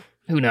month.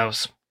 Who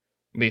knows?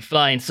 We'll be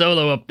flying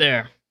solo up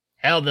there.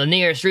 Hell, the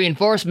nearest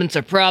reinforcements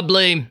are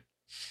probably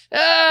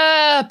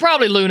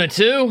Luna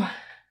 2.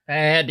 I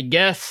had to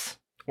guess.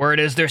 Word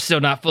is they're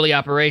still not fully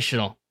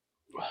operational.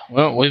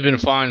 Well, we've been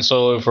flying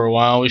solo for a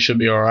while. We should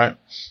be all right.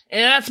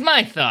 And that's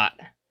my thought.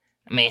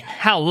 I mean,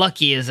 how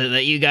lucky is it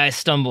that you guys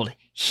stumbled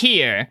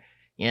here?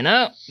 You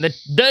know,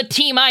 the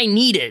team I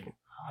needed,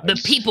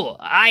 the people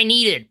I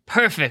needed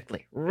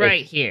perfectly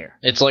right here.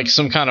 It's like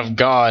some kind of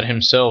god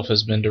himself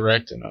has been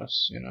directing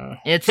us, you know.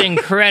 It's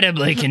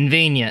incredibly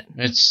convenient.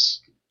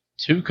 It's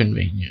too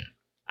convenient.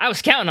 I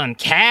was counting on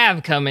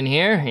Cav coming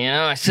here, you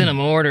know. I sent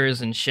him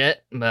orders and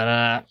shit,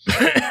 but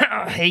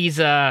he's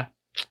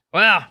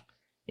well,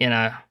 you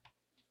know,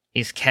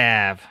 he's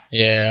Cav.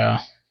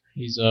 Yeah.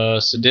 He's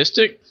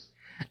sadistic,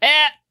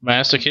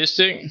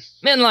 masochistic.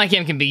 Men like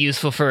him can be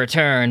useful for a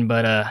turn,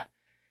 but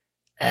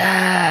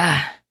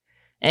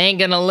ain't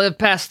gonna live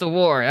past the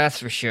war, that's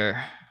for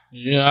sure.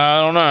 Yeah,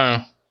 I don't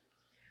know.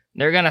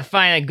 They're gonna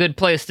find a good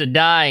place to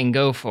die and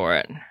go for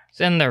it.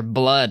 It's in their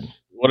blood.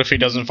 What if he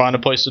doesn't find a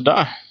place to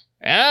die?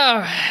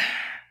 Oh.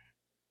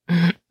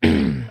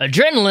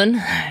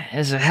 Adrenaline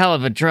is a hell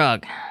of a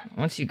drug.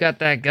 Once you got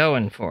that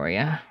going for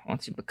you,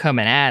 once you become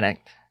an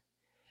addict,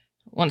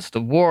 once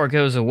the war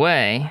goes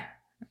away,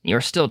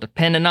 you're still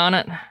dependent on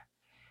it,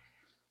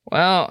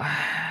 well,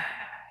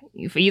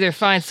 you either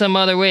find some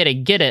other way to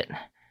get it,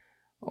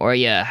 or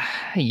you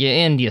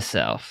end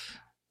yourself.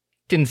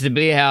 Tends to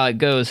be how it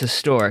goes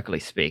historically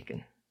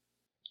speaking.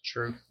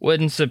 True.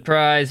 Wouldn't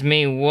surprise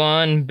me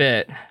one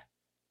bit.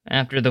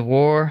 After the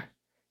war,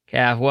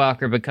 Cav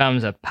Walker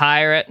becomes a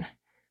pirate,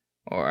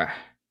 or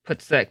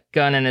puts that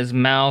gun in his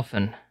mouth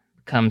and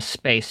becomes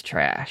space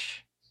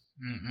trash.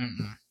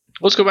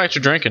 Let's go back to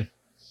drinking.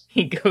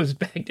 He goes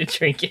back to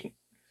drinking.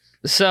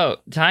 So,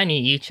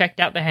 Tiny, you checked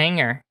out the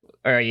hangar.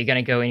 Or are you going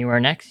to go anywhere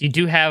next? You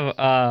do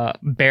have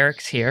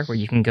barracks here where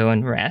you can go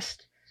and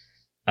rest.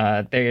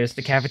 There's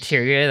the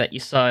cafeteria that you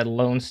saw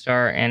Lone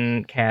Star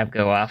and Cav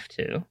go off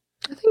to.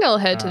 I think I'll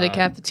head to the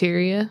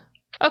cafeteria.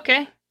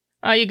 Okay.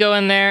 You go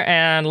in there,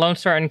 and Lone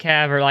Star and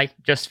Cav are, like,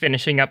 just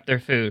finishing up their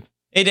food.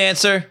 Hey,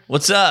 Dancer,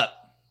 what's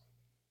up?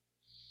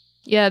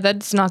 Yeah,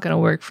 that's not gonna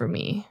work for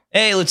me.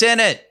 Hey,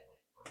 Lieutenant.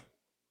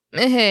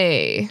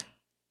 Hey.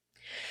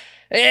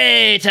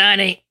 Hey,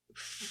 Tiny.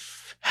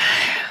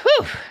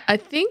 Whew. I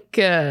think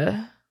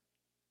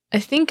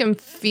I'm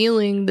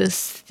feeling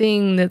this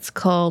thing that's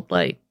called,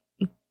 like,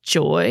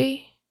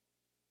 joy.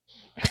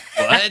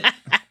 What?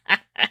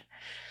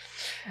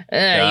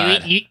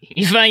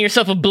 You find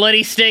yourself a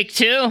bloody steak,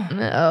 too?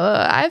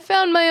 I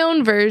found my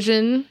own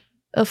version.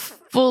 A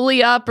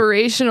fully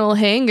operational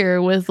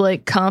hangar with,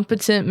 like,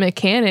 competent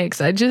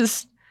mechanics.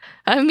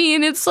 I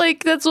mean, it's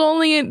like, that's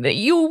only,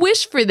 you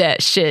wish for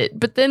that shit,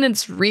 but then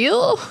it's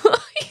real?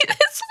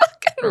 It's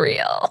fucking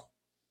real.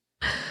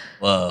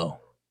 Whoa.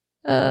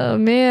 Oh,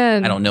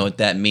 man. I don't know what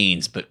that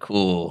means, but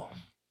cool.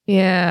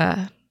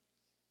 Yeah.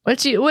 What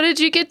did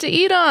you get to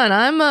eat on?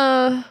 I'm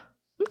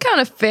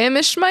kind of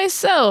famished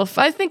myself.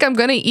 I think I'm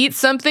gonna eat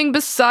something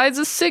besides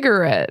a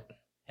cigarette.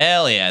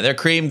 Hell yeah, their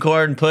cream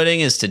corn pudding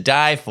is to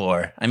die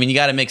for. I mean, you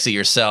gotta mix it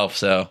yourself,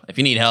 so if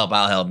you need help,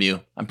 I'll help you.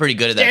 I'm pretty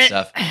good at that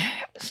stuff.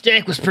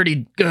 Steak was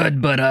pretty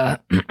good,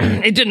 but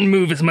it didn't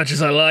move as much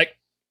as I like.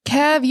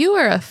 Cav, you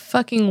are a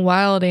fucking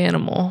wild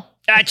animal.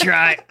 I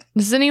try.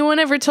 Has anyone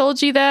ever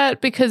told you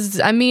that? Because,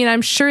 I mean,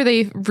 I'm sure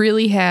they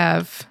really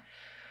have.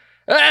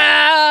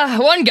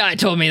 One guy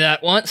told me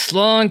that once,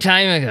 long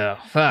time ago.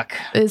 Fuck.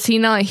 Is he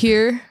not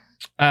here?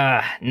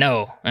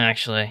 No,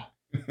 actually.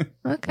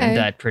 Okay. He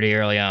died pretty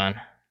early on.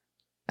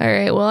 All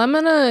right. Well, I'm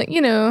gonna,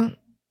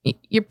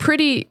 you're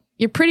pretty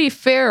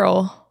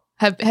feral.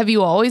 Have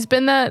you always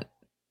been that?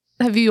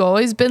 Have you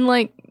always been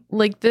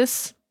like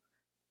this?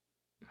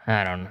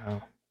 I don't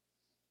know.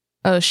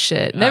 Oh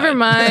shit. Never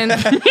mind.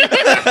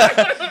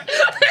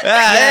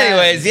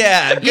 Anyways,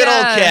 yeah, good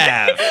old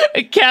Cav.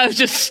 Cav's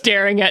just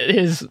staring at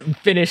his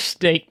finished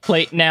steak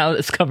plate now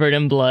that's covered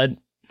in blood.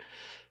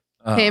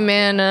 Hey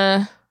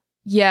man,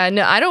 yeah,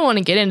 no, I don't want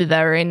to get into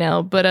that right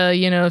now, but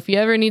if you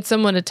ever need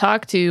someone to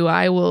talk to,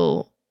 I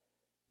will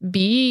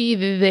be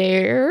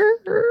there.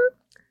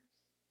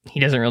 He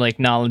doesn't really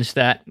acknowledge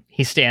that.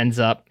 He stands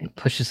up and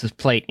pushes his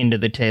plate into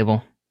the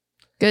table.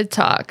 Good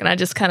talk. And I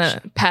just kind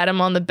of pat him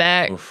on the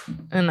back. Oof.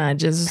 And I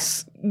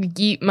just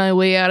yeet my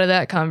way out of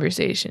that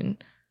conversation.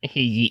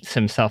 He yeets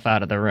himself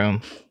out of the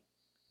room.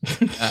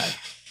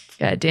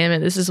 God damn it.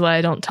 This is why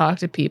I don't talk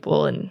to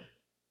people, and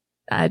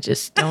I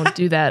just don't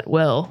do that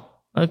well.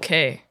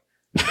 Okay.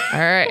 All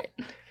right.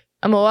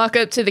 I'm going to walk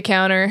up to the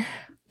counter.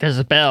 There's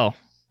a bell.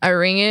 I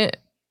ring it,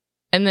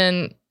 and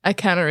then I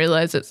kind of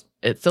realize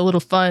it's a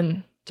little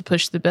fun to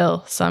push the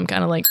bell. So I'm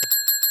kind of like...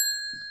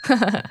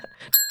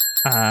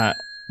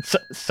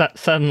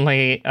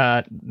 Suddenly,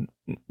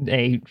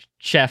 a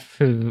chef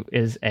who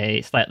is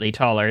a slightly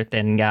taller,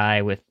 thin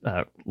guy with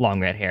long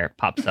red hair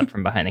pops up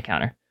from behind the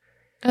counter.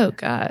 Oh,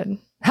 God.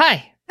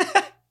 Hi.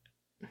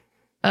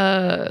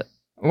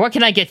 What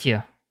can I get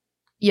you?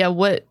 Yeah,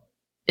 what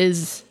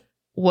is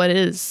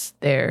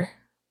there?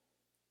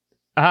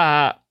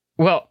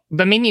 Well,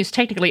 the menu's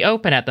technically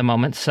open at the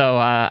moment, so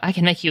I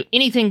can make you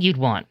anything you'd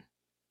want.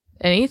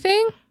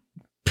 Anything?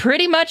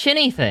 Pretty much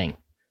anything.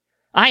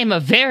 I am a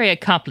very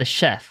accomplished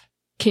chef.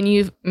 can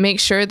you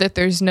make sure that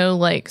there's no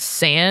like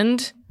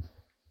sand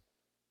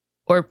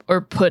or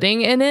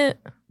pudding in it?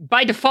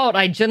 By default,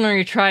 I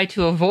generally try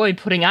to avoid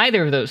putting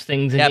either of those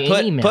things in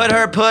the email. Put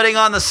her pudding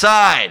on the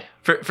side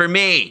for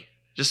me.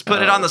 Just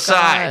put it on the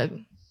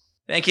side.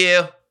 Thank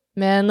you.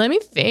 Man, let me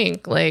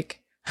think. Like,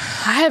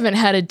 I haven't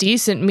had a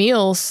decent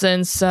meal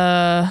since,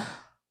 well,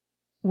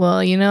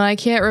 I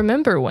can't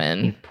remember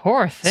when. You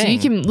poor thing. So you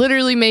can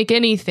literally make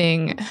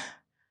anything.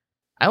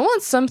 I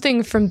want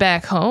something from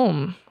back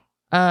home.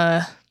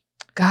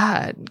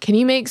 God, could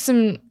you make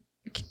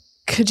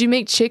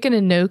chicken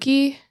and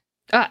gnocchi?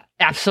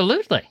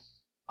 Absolutely.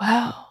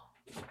 Wow.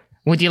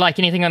 Would you like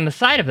anything on the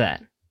side of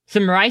that?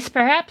 Some rice,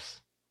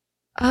 perhaps?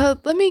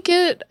 Let me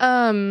get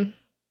a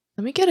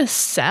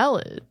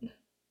salad.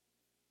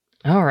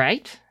 All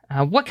right.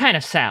 What kind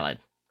of salad?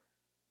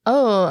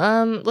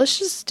 Oh, let's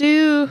just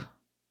do,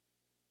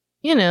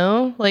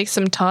 like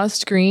some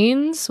tossed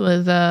greens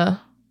with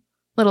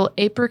little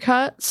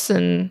apricots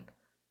and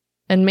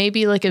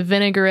maybe like a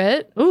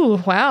vinaigrette.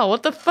 Ooh, wow.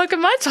 What the fuck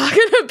am I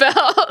talking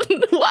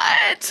about?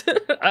 What?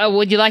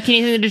 Would you like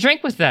anything to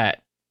drink with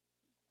that?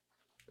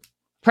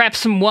 Perhaps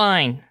some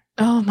wine.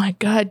 Oh my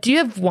God. Do you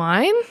have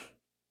wine?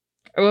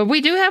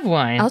 We do have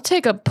wine. I'll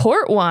take a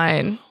port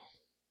wine.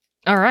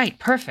 All right.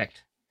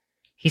 Perfect.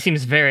 He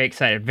seems very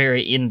excited,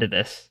 very into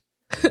this.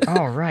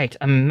 All right.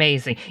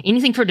 Amazing.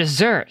 Anything for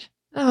dessert?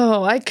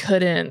 Oh, I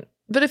couldn't.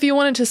 But if you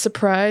wanted to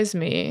surprise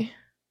me.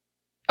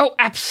 Oh,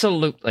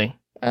 absolutely.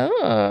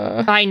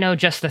 Oh. I know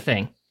just the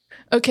thing.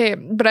 Okay,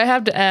 but I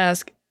have to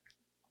ask,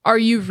 are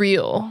you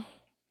real?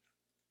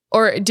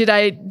 Or did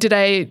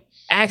I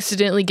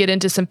accidentally get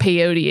into some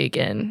peyote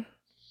again?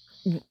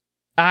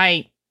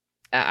 I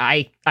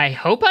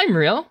hope I'm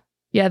real.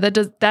 Yeah,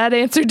 that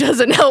answer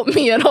doesn't help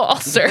me at all,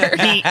 sir.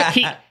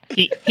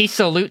 He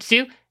salutes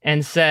you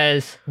and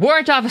says,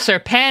 "Warrant Officer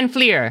Pan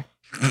Fleer."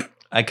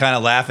 I kind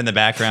of laugh in the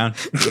background.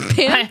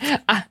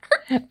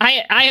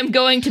 I am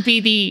going to be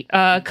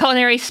the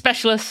culinary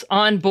specialist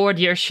on board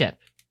your ship.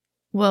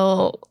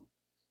 Well,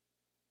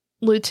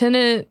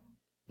 Lieutenant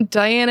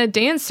Diana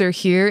Dancer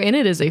here, and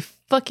it is a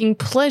fucking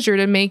pleasure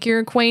to make your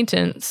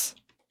acquaintance.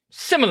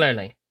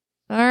 Similarly.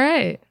 All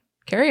right.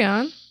 Carry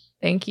on.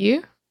 Thank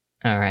you.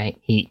 All right.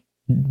 He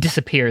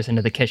disappears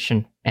into the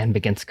kitchen and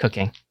begins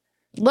cooking.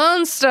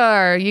 Lone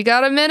Star, you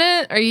got a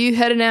minute? Are you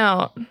heading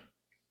out?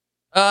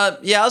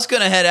 Yeah, I was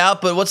gonna head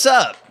out, but what's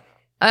up?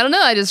 I don't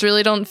know. I just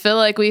really don't feel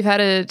like we've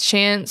had a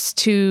chance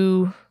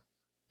to...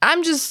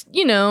 I'm just,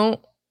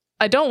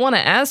 I don't want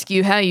to ask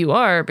you how you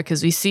are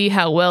because we see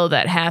how well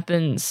that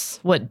happens,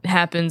 what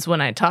happens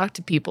when I talk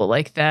to people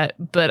like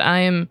that, but I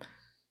am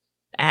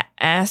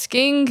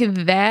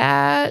asking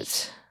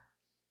that...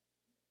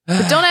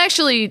 But don't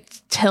actually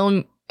tell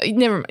me...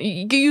 Never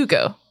mind. You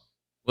go.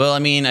 Well, I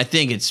mean, I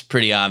think it's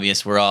pretty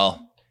obvious we're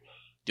all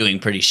doing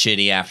pretty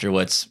shitty after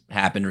what's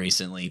happened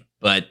recently,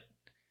 but...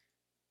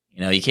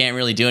 you can't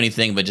really do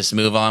anything but just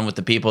move on with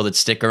the people that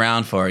stick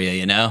around for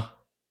you,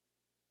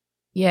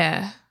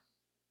 Yeah.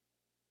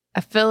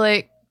 I feel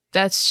like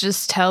that's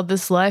just how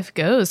this life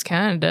goes,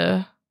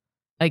 kinda.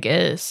 I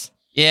guess.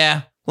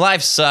 Yeah,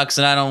 life sucks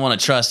and I don't want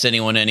to trust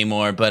anyone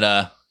anymore,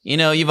 but,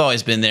 you've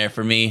always been there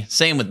for me.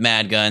 Same with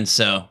Mad Gun,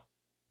 so,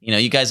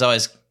 you guys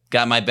always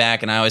got my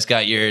back and I always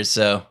got yours,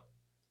 so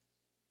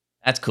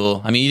that's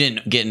cool. I mean, you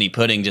didn't get any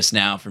pudding just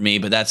now for me,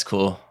 but that's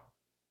cool.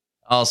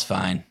 All's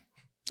fine.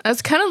 I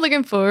was kind of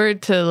looking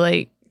forward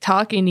to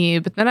talking to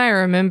you, but then I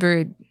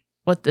remembered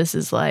what this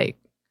is like.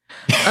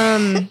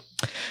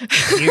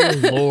 Dear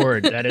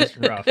Lord, that is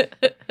rough.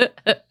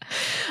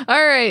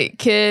 All right,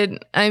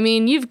 kid. I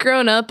mean, you've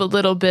grown up a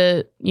little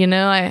bit,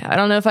 I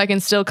don't know if I can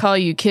still call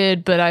you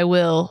kid, but I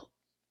will.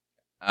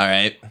 All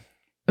right.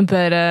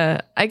 But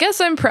I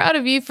guess I'm proud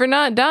of you for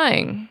not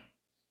dying.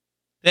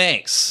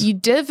 Thanks. You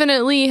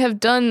definitely have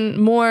done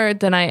more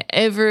than I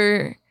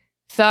ever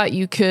thought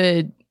you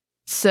could.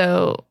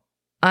 So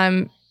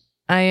I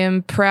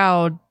am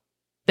proud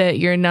that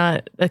you're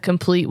not a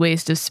complete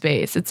waste of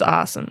space. It's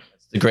awesome.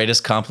 It's the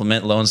greatest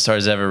compliment Lone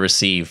Star's ever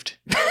received.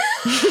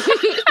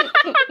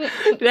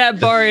 That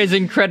bar is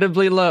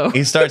incredibly low.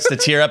 He starts to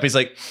tear up. He's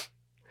like,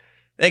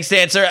 "Thanks,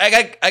 Dancer.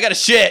 I got a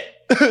shit."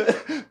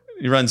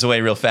 He runs away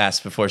real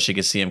fast before she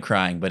could see him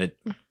crying, but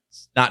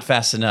it's not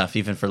fast enough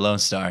even for Lone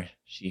Star.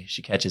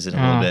 She catches it a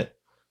little bit.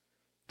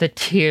 The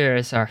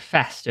tears are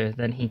faster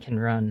than he can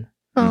run.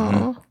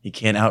 Oh, He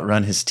can't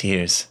outrun his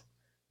tears.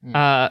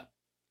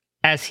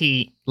 As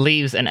he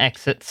leaves and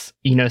exits,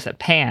 you notice that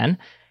Pan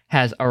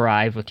has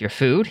arrived with your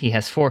food. He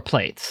has 4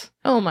 plates.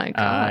 Oh my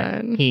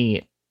God.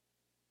 He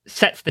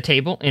sets the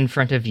table in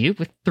front of you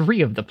with 3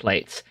 of the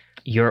plates.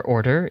 Your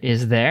order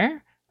is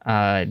there.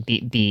 Your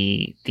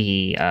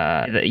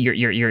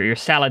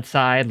salad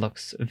side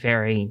looks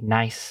very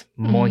nice,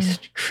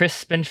 moist,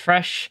 crisp, and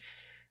fresh.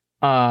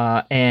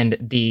 And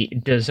the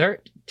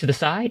dessert to the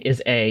side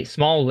is a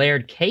small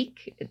layered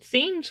cake, it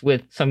seems,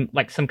 with some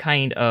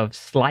kind of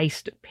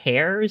sliced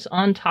pears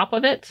on top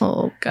of it.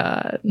 Oh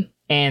God.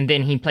 And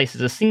then he places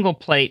a single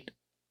plate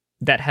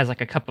that has a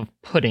cup of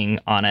pudding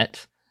on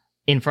it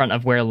in front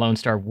of where Lone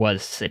Star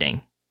was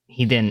sitting.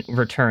 he then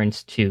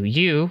returns to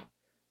you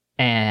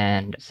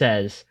and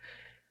says,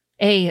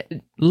 "A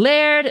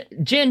layered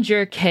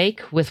ginger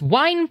cake with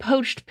wine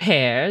poached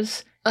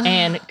pears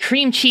and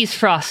cream cheese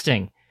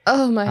frosting."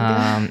 Oh my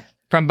god.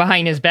 From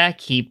behind his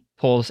back, he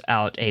pulls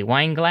out a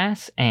wine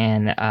glass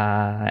and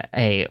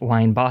a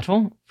wine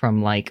bottle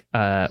from like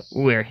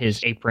where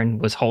his apron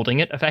was holding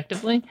it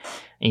effectively. And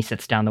he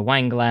sets down the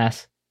wine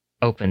glass,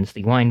 opens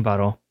the wine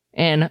bottle,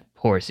 and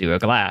pours you a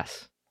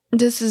glass.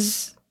 This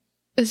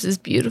is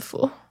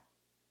beautiful.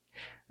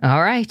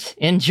 All right,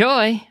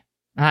 enjoy.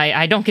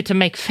 I don't get to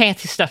make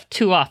fancy stuff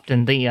too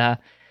often. The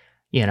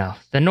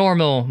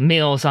normal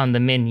meals on the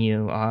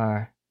menu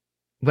are,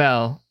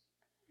 well,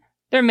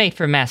 they're made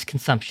for mass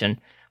consumption.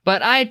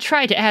 But I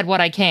try to add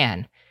what I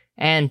can.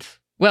 And,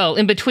 well,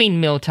 in between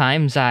meal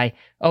times, I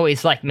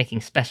always like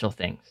making special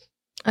things.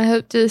 I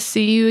hope to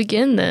see you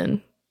again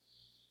then.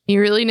 You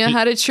really know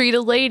how to treat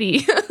a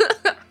lady.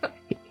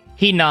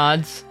 He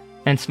nods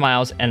and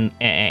smiles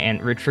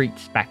and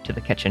retreats back to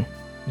the kitchen.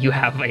 You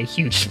have a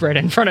huge spread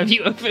in front of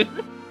you of food.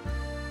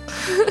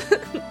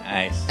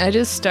 Nice. I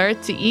just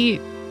start to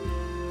eat.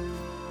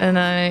 And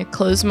I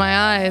close my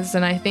eyes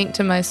and I think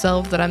to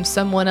myself that I'm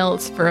someone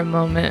else for a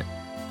moment.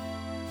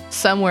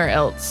 Somewhere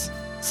else.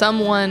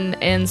 Someone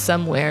and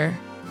somewhere.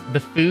 The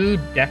food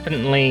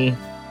definitely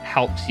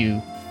helps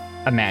you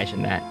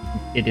imagine that.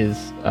 It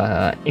is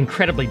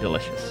incredibly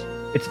delicious.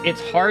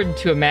 It's hard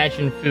to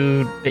imagine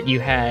food that you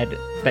had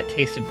that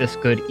tasted this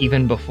good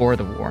even before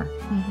the war.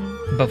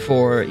 Mm-hmm.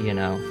 Before,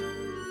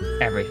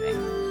 everything.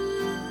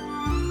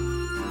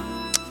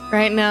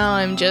 Right now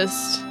I'm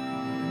just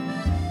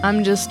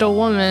a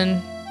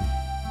woman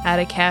at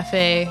a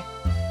cafe,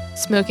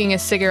 smoking a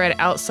cigarette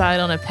outside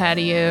on a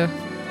patio,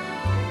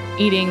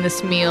 eating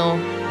this meal,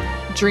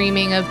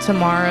 dreaming of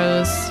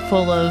tomorrows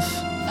full of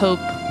hope.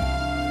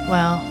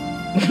 Wow.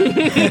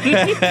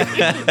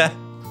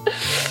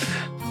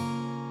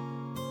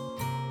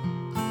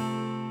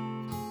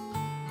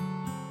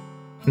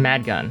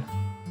 Madgun.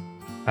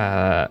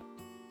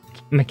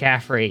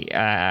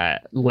 McCaffrey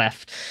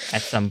left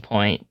at some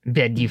point,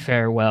 bid you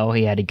farewell.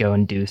 He had to go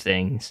and do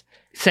things.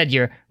 Said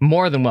you're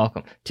more than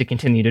welcome to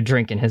continue to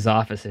drink in his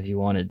office if you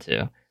wanted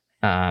to.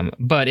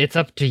 But it's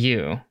up to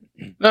you.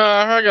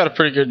 I got a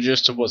pretty good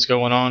gist of what's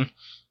going on.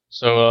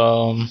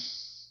 So,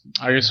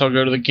 I guess I'll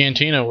go to the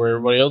cantina where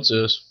everybody else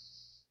is.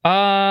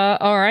 All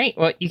right.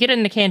 Well, you get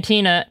in the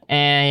cantina,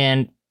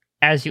 and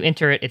as you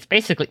enter it, it's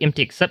basically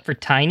empty except for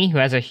Tiny, who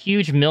has a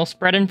huge meal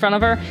spread in front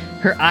of her.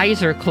 Her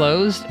eyes are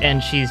closed,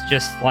 and she's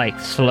just, like,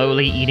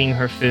 slowly eating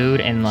her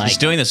food, and, like... She's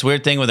doing this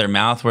weird thing with her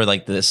mouth where,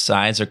 like, the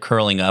sides are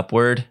curling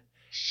upward.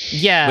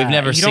 Yeah. We've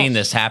never seen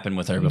this happen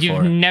with her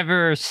before. You've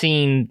never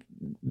seen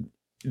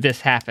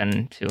this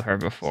happen to her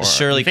before.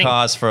 Surely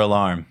cause for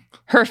alarm.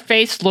 Her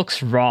face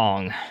looks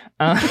wrong.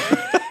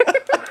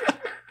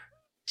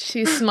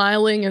 She's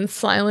smiling and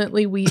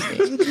silently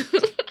weeping.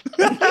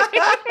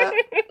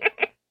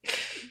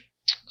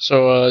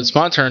 So, it's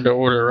my turn to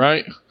order,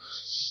 right?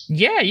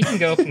 Yeah, you can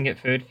go up and get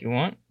food if you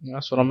want.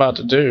 That's what I'm about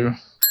to do.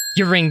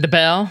 You ring the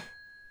bell.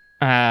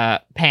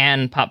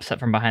 Pan pops up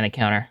from behind the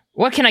counter.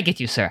 What can I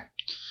get you, sir?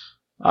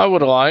 I'll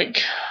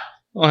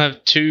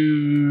have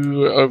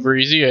 2 over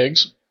easy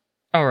eggs.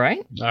 All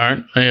right. All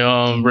right. A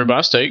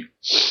ribeye steak,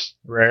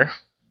 rare,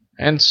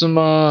 and some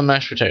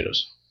mashed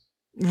potatoes.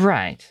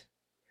 Right.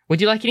 Would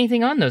you like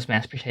anything on those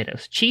mashed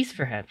potatoes? Cheese,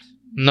 perhaps?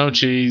 No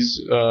cheese,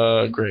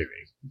 gravy,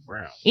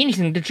 brown.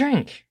 Anything to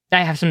drink?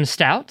 I have some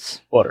stouts.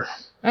 Water.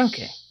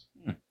 Okay.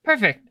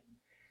 Perfect.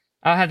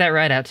 I'll have that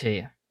right out to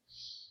you.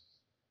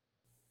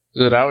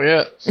 Is it out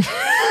yet?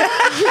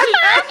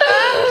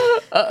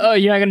 Oh,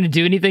 you're not going to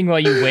do anything while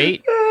you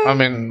wait? I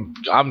mean,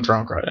 I'm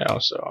drunk right now,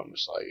 so I'm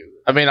just like,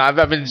 I mean,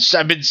 I've been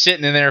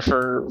sitting in there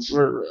for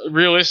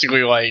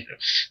realistically like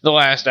the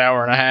last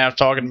hour and a half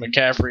talking to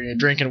McCaffrey and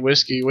drinking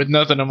whiskey with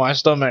nothing in my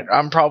stomach.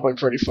 I'm probably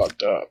pretty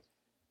fucked up.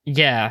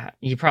 Yeah,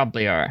 you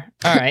probably are.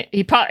 All right.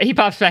 He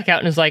pops back out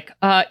and is like,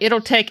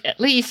 it'll take at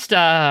least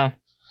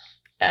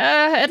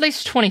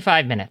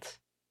 25 minutes.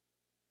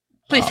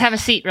 Please have a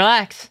seat,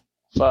 relax.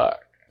 Fuck,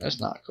 that's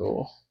not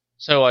cool.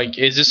 So, like,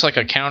 is this like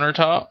a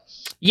countertop?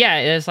 Yeah,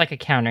 it is like a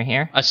counter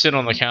here. I sit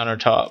on the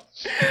countertop.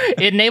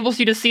 It enables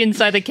you to see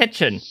inside the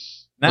kitchen.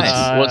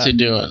 Nice. What's he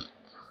doing?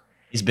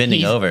 He's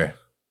bending over.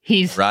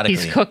 He's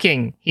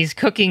cooking. He's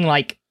cooking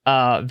like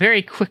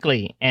very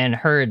quickly and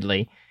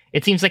hurriedly.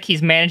 It seems like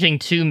he's managing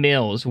 2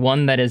 meals.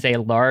 One that is a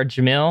large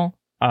meal,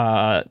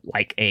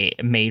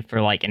 made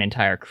for like an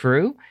entire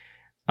crew.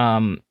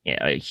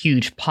 A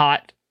huge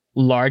pot,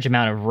 large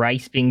amount of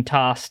rice being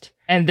tossed.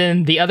 And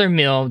then the other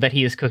meal that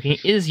he is cooking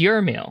is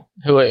your meal.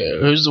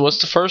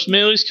 What's the first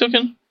meal he's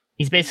cooking?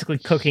 He's basically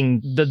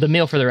cooking the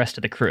meal for the rest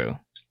of the crew.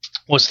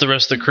 What's the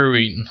rest of the crew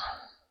eating?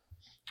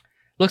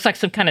 Looks like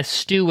some kind of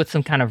stew with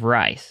some kind of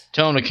rice.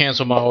 Tell him to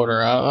cancel my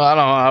order.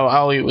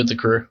 I'll eat with the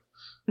crew.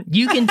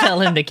 You can tell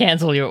him to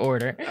cancel your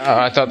order.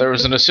 I thought there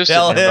was an assistant.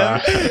 Tell nearby.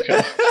 him.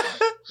 Okay.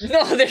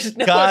 No, there's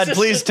no God, assistant.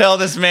 please tell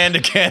this man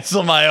to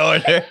cancel my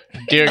order.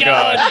 Dear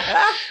God.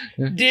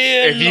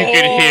 Dear If you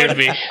could hear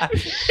me.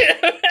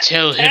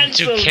 Tell him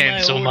to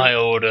cancel my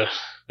order.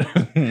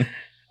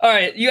 All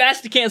right, you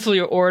asked to cancel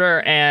your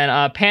order,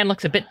 and Pan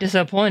looks a bit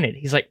disappointed.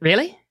 He's like,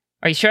 "Really?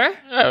 Are you sure?"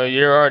 Oh,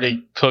 you're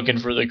already cooking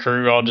for the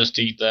crew. I'll just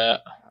eat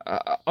that.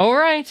 All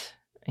right.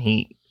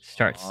 He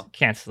starts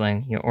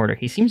canceling your order.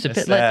 He seems a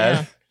bit let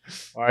down.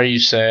 Why are you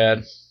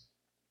sad?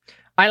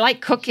 I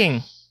like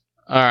cooking.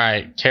 All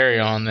right, carry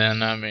on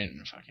then. I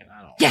mean, fucking,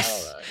 I don't.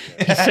 Yes!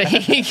 know.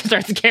 He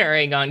starts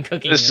carrying on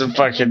cooking. This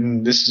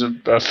is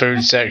a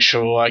food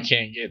sexual. I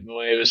can't get in the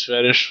way of his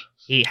fetish.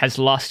 He has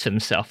lost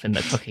himself in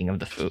the cooking of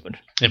the food.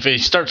 If he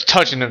starts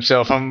touching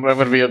himself, I'm going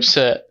to be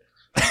upset.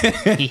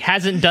 He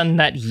hasn't done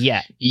that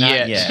yet.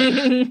 Not yet. All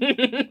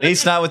At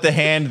least not with the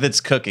hand that's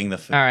cooking the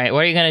food. right,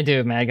 what are you going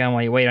to do, Madgun,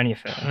 while you wait on your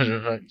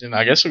food? Then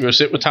I guess we'll go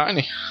sit with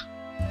Tiny.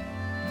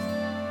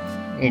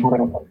 What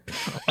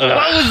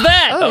was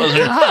that?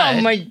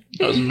 Oh, my...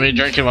 That was me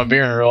drinking my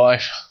beer in real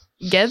life.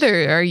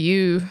 Together, are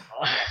you?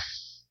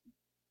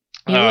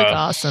 You look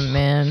awesome,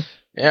 man.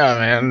 Yeah,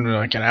 man.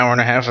 Like an hour and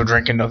a half of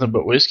drinking nothing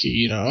but whiskey,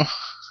 you know.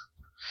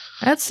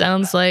 That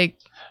sounds like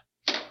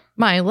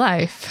my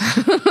life.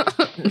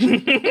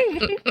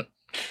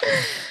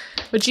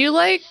 Would you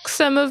like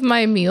some of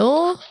my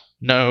meal?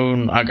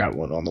 No, I got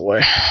one on the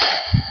way.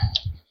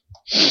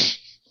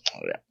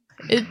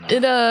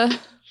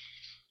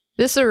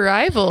 This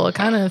arrival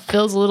kind of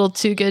feels a little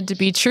too good to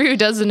be true,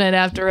 doesn't it,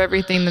 after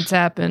everything that's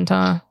happened,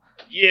 huh?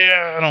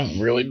 Yeah, I don't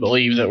really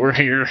believe that we're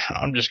here.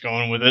 I'm just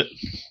going with it.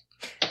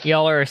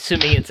 Y'all are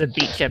assuming it's a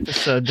beach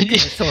episode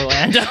because it's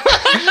Orlando.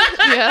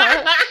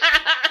 Yeah.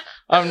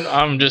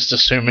 I'm just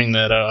assuming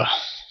that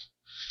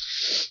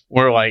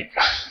we're like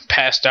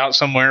passed out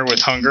somewhere with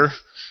hunger,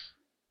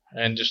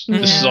 and just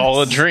this is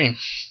all a dream.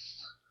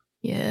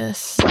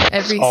 Yes.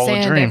 Every all a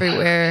sand dream.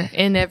 everywhere,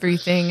 in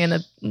everything, in a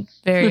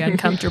very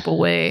uncomfortable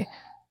way.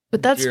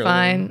 But that's Dear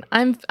fine.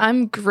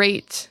 I'm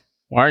great.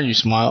 Why are you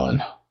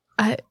smiling?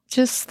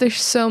 There's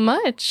so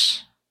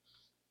much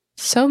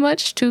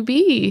to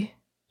be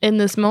in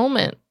this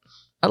moment.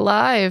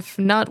 Alive,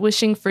 not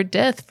wishing for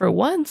death for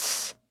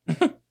once.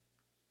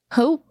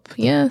 Hope,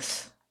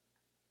 yes.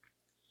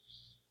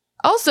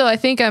 Also, I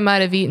think I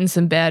might have eaten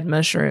some bad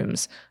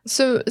mushrooms.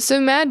 So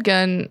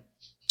Madgun,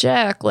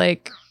 Jack,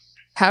 like,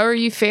 how are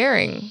you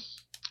faring?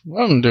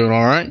 Well, I'm doing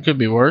all right. Could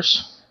be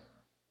worse.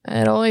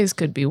 It always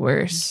could be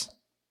worse.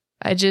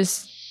 I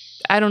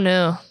don't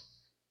know.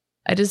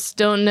 I just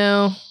don't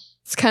know.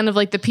 It's kind of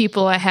like the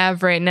people I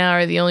have right now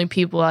are the only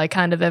people I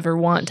kind of ever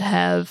want to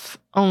have,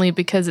 only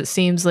because it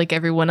seems like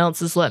everyone else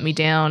has let me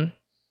down.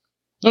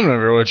 I've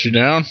never let you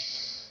down.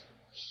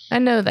 I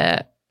know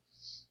that.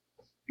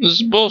 This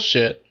is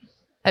bullshit.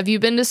 Have you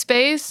been to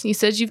space? You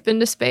said you've been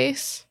to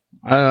space?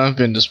 I've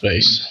been to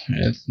space.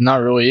 It's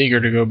not really eager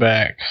to go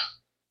back.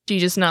 Do you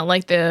just not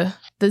like the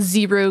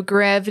zero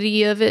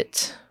gravity of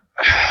it?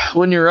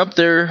 When you're up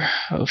there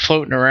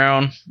floating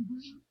around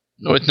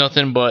with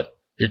nothing but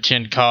your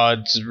tin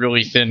cod's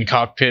really thin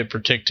cockpit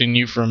protecting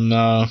you from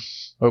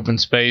open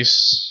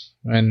space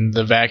and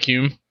the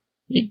vacuum,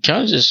 you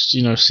kind of just,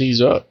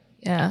 seize up.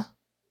 Yeah.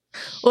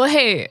 Well,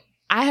 hey,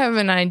 I have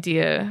an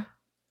idea.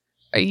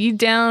 Are you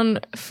down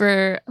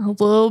for a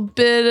little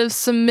bit of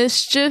some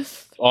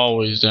mischief?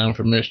 Always down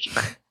for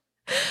mischief.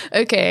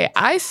 Okay,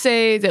 I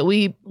say that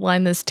we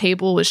line this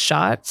table with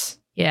shots.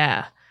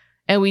 Yeah.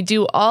 And we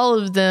do all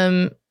of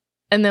them,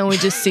 and then we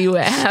just see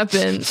what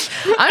happens.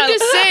 I'm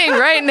just saying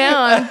right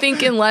now, I'm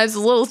thinking life's a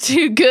little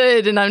too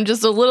good, and I'm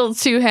just a little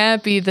too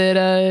happy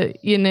that,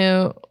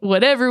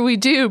 whatever we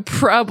do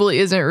probably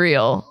isn't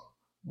real.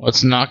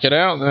 Let's knock it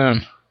out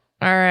then.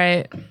 All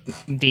right.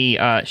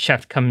 The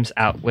chef comes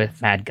out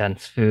with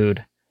Madgun's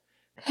food.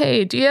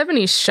 Hey, do you have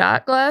any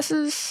shot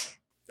glasses?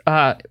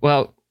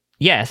 Well,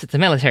 yes, it's a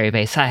military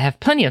base. I have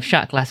plenty of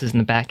shot glasses in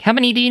the back. How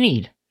many do you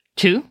need?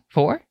 2?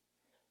 4?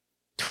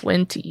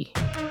 20.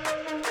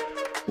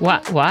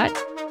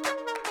 What?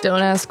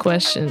 Don't ask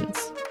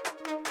questions.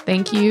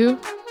 Thank you.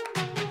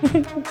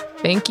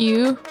 Thank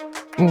you.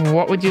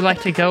 What would you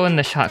like to go in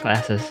the shot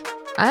glasses?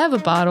 I have a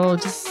bottle,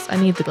 I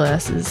need the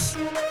glasses.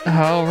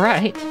 All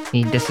right.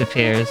 He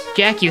disappears.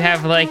 Jack, you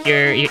have like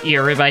your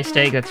ribeye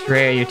steak that's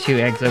rare, your 2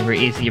 eggs over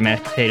easy, your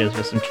mashed potatoes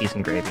with some cheese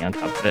and gravy on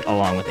top of it,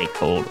 along with a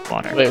cold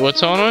water. Wait,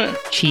 what's on it?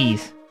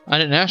 Cheese. I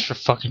didn't ask for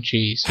fucking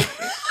cheese.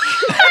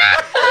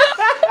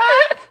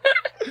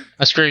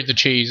 I scraped the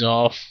cheese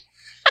off.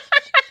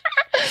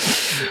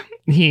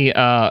 He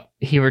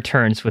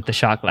returns with the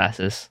shot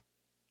glasses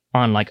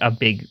on like a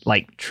big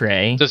like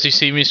tray. Does he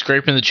see me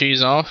scraping the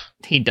cheese off?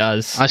 He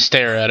does. I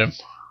stare at him.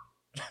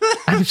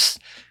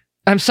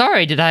 I'm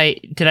sorry. Did I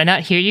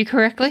not hear you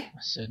correctly? I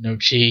said no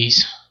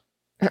cheese.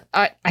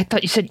 I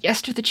thought you said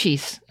yes to the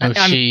cheese. No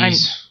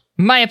cheese.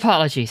 My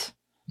apologies.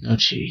 No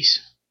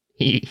cheese.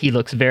 He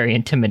looks very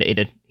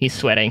intimidated. He's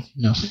sweating.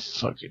 No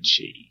fucking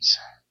cheese.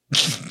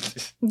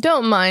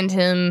 Don't mind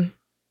him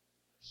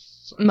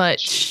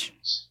much.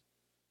 Cheese.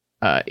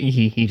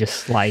 He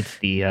just slides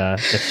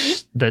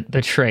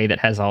the tray that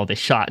has all the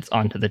shots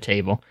onto the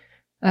table.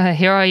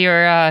 Here are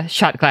your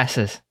shot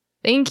glasses.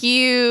 Thank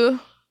you.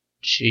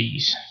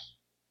 Cheese.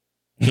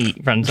 He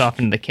runs off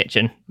into the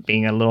kitchen,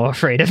 being a little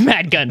afraid of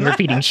Mad Gun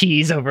repeating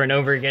cheese over and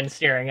over again,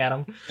 staring at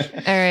him. All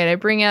right, I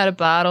bring out a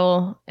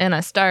bottle and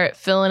I start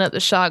filling up the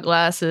shot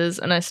glasses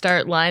and I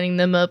start lining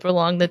them up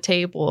along the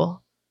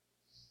table.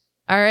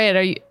 All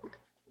right,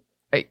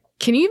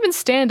 can you even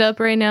stand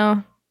up right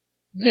now?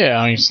 Yeah,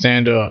 I can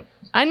stand up.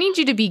 I need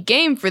you to be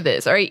game for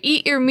this. All right,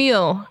 eat your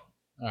meal.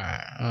 All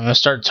right, I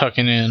start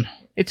tucking in.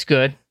 It's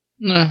good.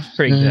 Nah,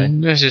 Pretty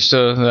good. That's just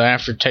the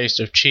aftertaste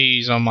of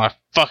cheese on my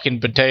fucking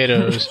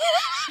potatoes.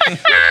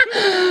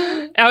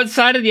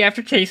 Outside of the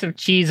aftertaste of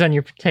cheese on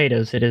your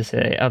potatoes, it is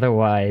a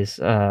otherwise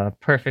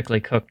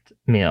perfectly cooked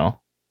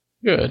meal.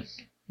 Good.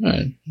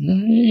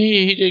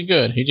 He did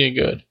good. He did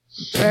good.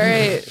 All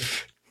right,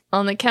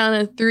 on the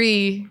count of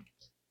 3,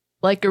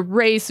 like a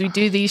race, we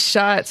do these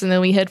shots and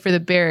then we head for the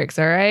barracks,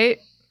 all right?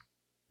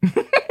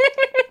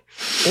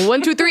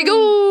 1, 2, 3,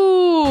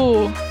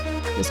 go!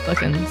 Just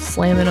fucking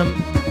slamming them.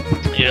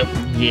 Yep.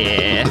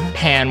 Yeah.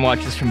 Pan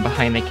watches from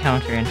behind the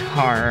counter in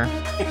horror.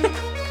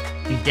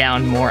 He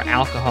downed more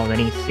alcohol than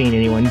he's seen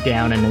anyone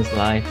down in his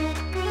life.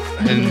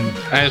 And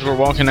as we're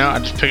walking out, I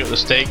just pick up the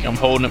steak. I'm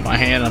holding it in my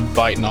hand. I'm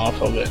biting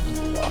off of it.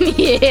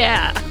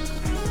 Yeah.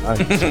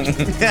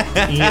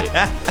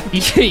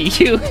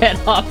 You head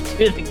off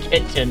to the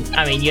kitchen.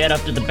 I mean, you head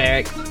up to the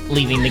barracks,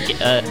 leaving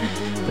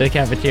the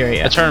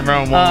cafeteria. I turn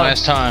around one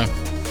last time.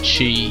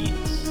 Cheese.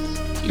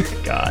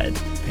 God.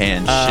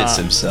 Pan shits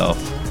himself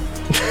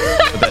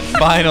with that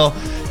final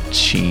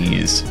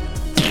cheese.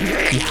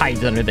 He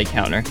hides under the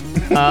counter.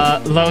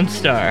 Lone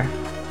Star,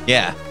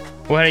 Yeah.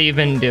 what have you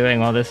been doing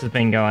while this has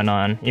been going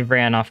on? You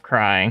ran off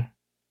crying.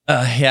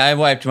 Yeah, I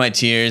wiped my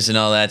tears and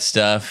all that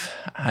stuff.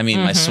 I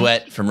mean, my Mhm.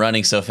 sweat from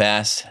running so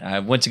fast. I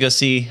went to go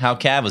see how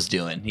Cav was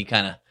doing. He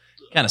kind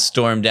of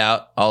stormed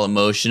out, all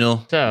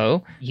emotional.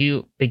 So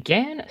you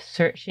began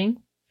searching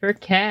for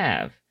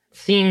Cav.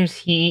 Seems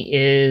he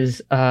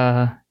is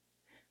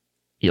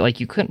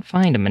you couldn't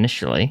find him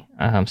initially.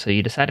 So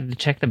you decided to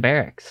check the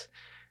barracks.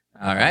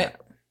 All right.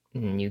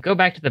 And you go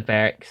back to the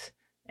barracks,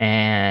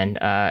 and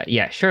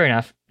sure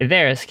enough,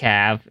 there is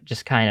Cav,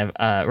 just kind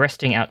of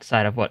resting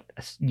outside of what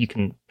you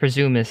can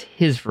presume is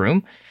his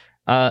room,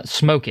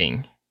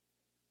 smoking,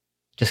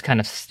 just kind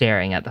of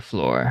staring at the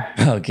floor.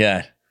 Oh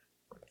God.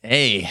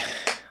 Hey,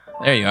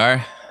 there you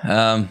are.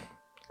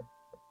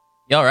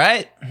 You all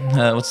right?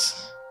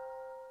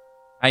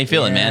 How you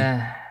feeling,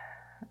 man?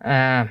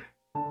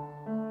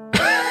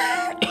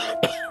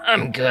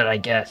 I'm good, I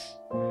guess.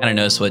 Kind of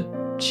noticed what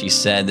she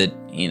said that,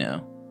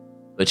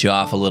 put you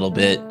off a little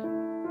bit.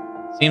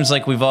 Seems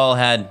like we've all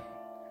had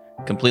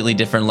completely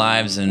different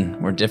lives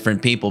and we're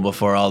different people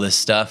before all this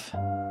stuff.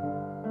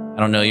 I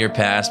don't know your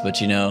past, but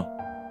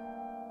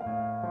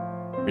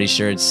pretty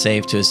sure it's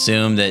safe to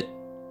assume that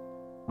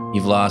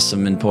you've lost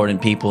some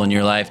important people in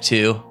your life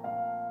too.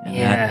 And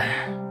Yeah.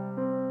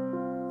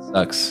 that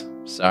sucks.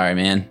 Sorry,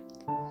 man.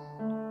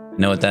 I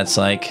know what that's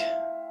like.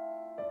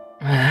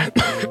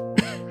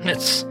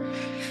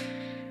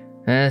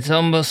 It's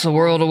almost a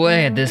world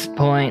away at this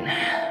point.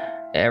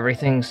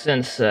 Everything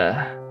since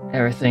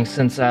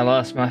I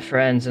lost my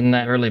friends in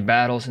that early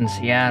battles in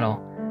Seattle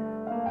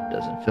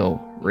doesn't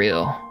feel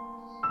real.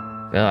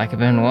 Feel like I've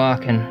been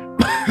walking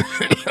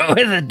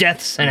with a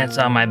death sentence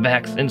on my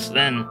back since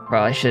then.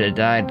 Probably should have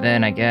died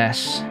then, I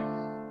guess.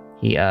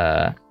 He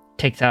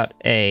takes out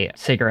a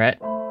cigarette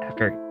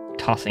after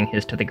tossing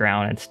his to the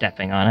ground and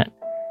stepping on it.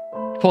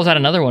 Pulls out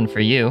another one for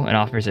you and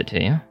offers it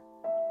to you.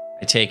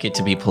 I take it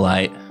to be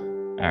polite.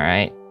 All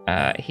right.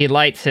 He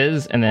lights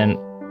his and then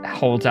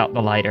holds out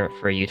the lighter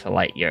for you to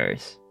light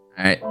yours.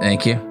 All right,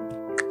 thank you.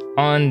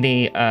 On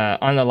the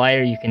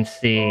lighter, you can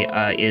see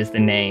is the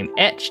name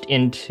etched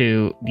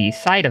into the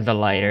side of the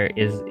lighter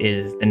is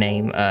the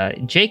name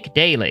Jake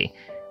Daly.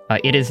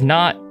 It is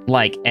not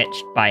like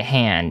etched by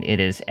hand; it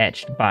is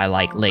etched by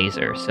like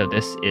laser. So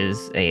this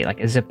is a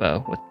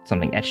Zippo with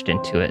something etched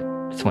into it.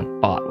 Someone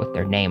bought with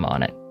their name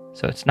on it.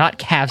 So it's not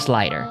Cav's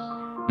lighter.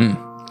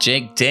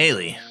 Jake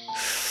Daly.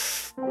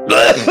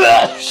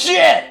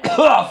 Shit!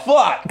 Oh,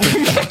 fuck!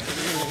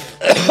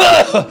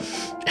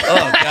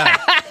 Oh, God.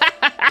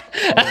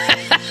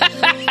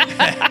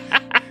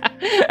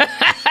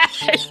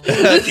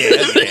 Okay.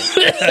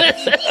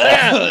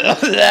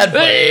 That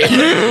funny.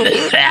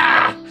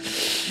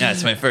 Yeah,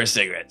 it's my first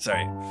cigarette.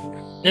 Sorry.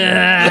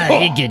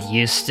 You get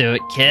used to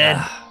it, kid.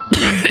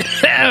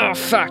 Oh,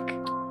 fuck.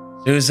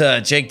 Who's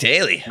Jake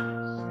Daly?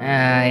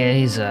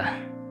 He's a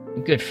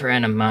good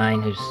friend of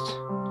mine who's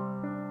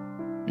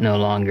no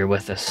longer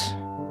with us.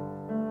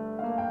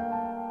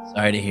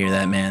 Sorry to hear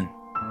that, man.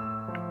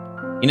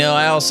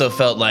 I also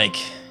felt like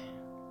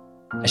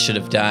I should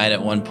have died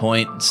at one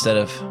point instead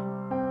of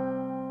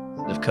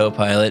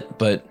co-pilot,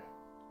 but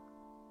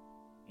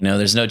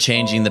there's no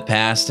changing the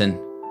past, and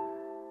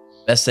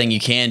best thing you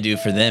can do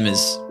for them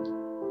is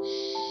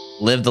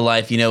live the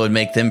life would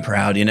make them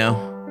proud,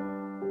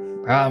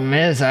 Problem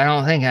is, I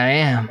don't think I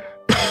am.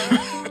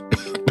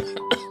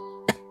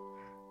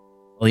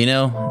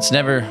 Well, it's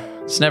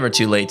never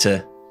too late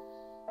to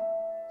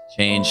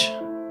change,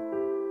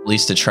 at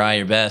least to try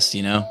your best,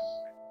 I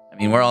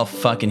I mean, we're all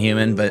fucking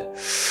human, but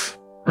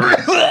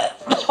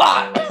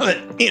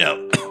you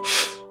know.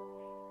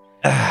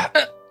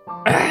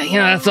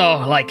 That's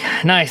all like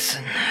nice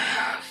and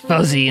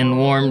fuzzy and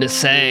warm to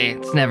say.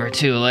 It's never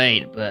too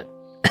late, but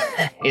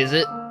is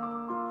it?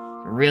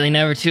 Really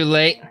never too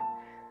late?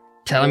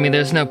 Telling me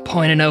there's no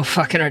point in no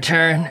fucking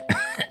return?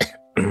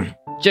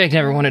 Jake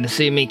never wanted to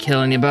see me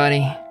kill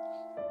anybody.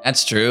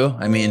 That's true.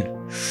 I mean,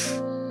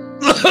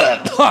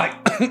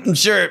 I'm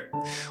sure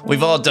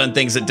we've all done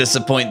things that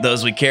disappoint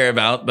those we care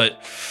about, but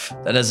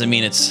that doesn't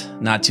mean it's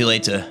not too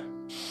late to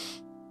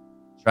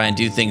try and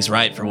do things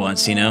right for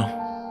once, you know?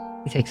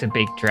 He takes a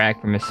big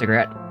drag from his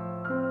cigarette.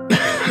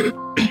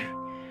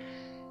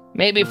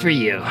 Maybe for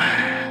you.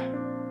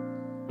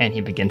 And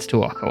he begins to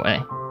walk away.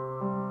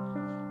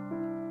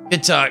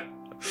 Good talk.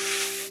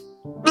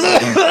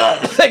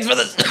 Thanks for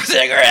the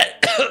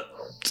cigarette.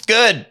 It's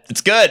good.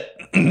 It's good.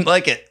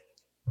 Like it.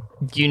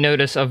 You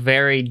notice a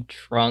very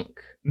drunk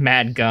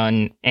Mad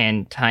Gun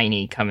and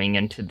Tiny coming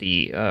into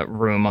the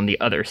room on the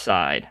other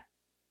side.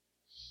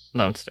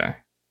 Lone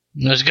Star.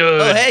 That's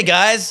good. Oh, hey,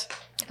 guys.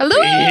 Hello.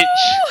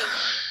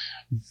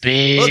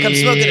 Bitch. Look, I'm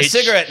smoking a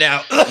cigarette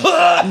now.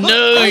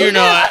 No, you're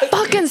not.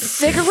 Fucking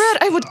cigarette?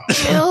 I would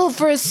kill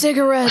for a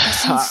cigarette. That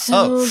sounds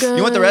so good.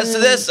 You want the rest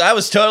of this? I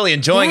was totally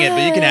enjoying it,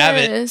 but you can have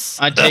it. Yes.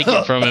 I take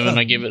it from him and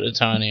I give it to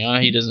Tiny.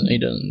 He doesn't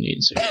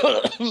need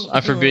cigarettes. I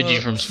forbid you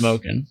from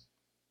smoking.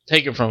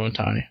 Take it from him,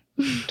 Tiny.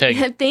 Take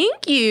it.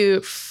 Thank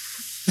you.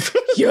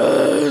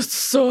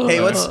 Yes.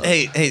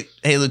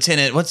 Hey,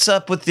 Lieutenant, what's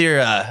up with your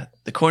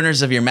the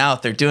corners of your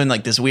mouth? They're doing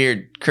like this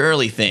weird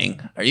curly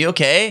thing. Are you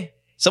okay?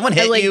 Someone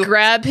hit I you?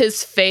 grab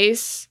his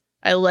face.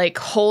 I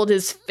hold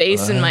his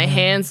face in my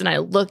hands and I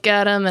look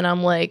at him and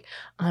I'm like,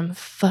 I'm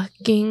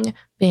fucking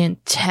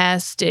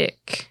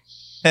fantastic.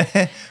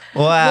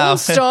 Wow. Lone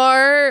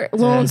Star.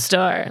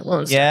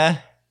 Yeah.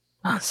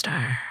 Lone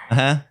Star.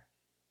 Uh-huh.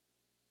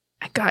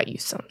 I got you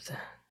something.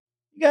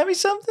 You got me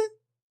something?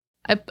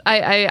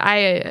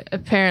 I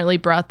apparently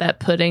brought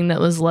that pudding that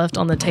was left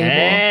on the table.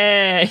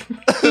 Hey!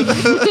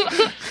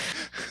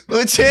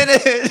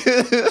 Lieutenant,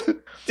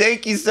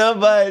 thank you so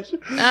much.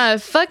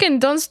 Fucking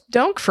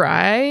don't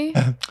cry.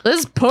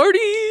 Let's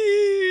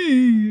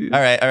party. All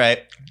right.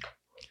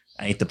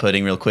 I ate the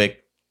pudding real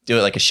quick. Do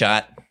it like a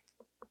shot.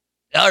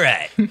 All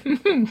right.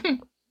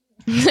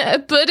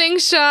 Pudding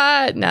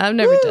shot. No, I've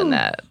never done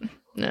that.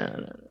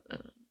 No.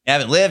 You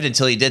haven't lived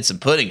until you did some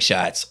pudding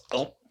shots.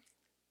 Oh.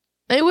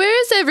 Hey,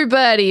 where's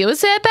everybody?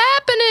 What's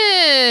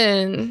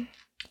happening?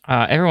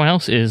 Everyone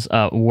else is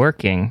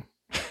working.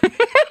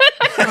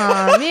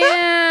 Aw,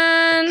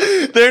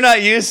 man. They're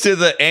not used to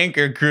the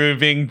anchor crew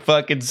being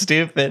fucking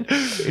stupid.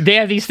 They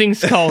have these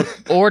things called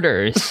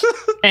orders.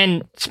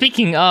 And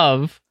speaking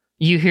of,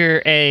 you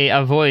hear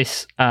a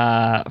voice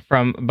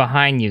from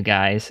behind you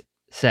guys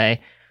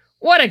say,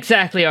 "What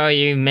exactly are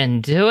you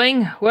men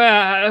doing?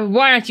 Well,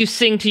 why don't you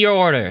sing to your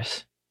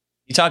orders?"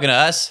 You talking to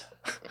us?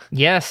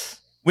 Yes.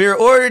 We're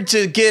ordered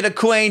to get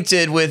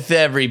acquainted with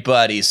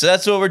everybody, so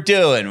that's what we're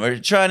doing. We're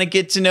trying to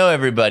get to know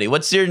everybody.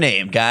 What's your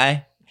name,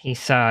 guy? He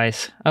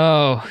sighs.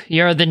 Oh,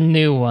 you're the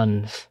new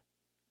ones.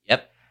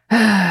 Yep.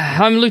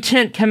 I'm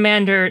Lieutenant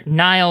Commander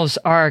Niles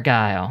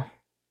Argyle.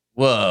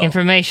 Whoa.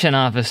 Information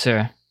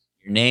officer.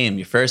 Your name,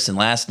 your first and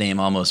last name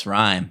almost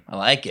rhyme. I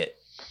like it.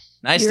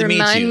 Nice You to meet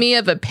you. remind me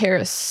of a pair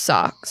of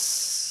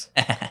socks.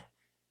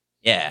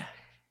 Yeah.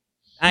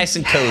 Nice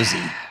and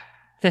cozy.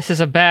 This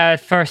is a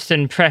bad first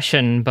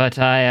impression, but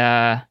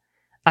I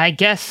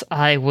guess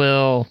I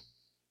will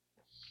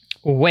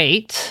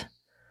wait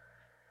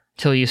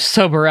till you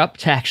sober up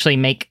to actually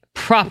make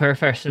proper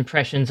first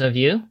impressions of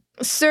you.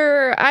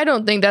 Sir, I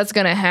don't think that's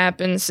gonna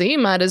happen, so you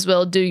might as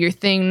well do your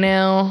thing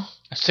now.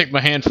 I stick my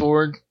hand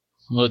forward.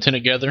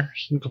 Lieutenant Gather,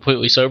 I'm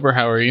completely sober.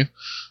 How are you?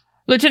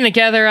 Lieutenant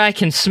Gather, I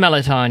can smell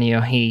it on you.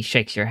 He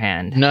shakes your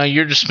hand. No,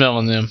 you're just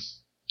smelling them.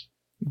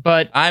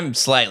 But I'm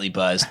slightly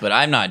buzzed, but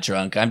I'm not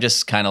drunk. I'm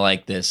just kind of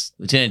like this.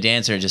 Lieutenant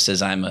Dancer just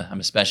says I'm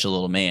a special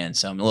little man,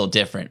 so I'm a little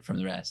different from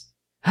the rest.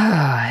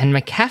 and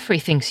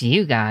McCaffrey thinks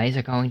you guys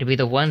are going to be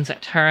the ones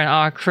that turn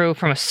our crew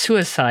from a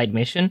suicide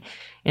mission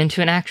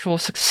into an actual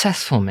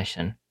successful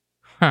mission.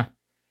 Huh.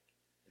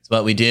 It's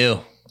what we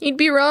do. You'd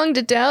be wrong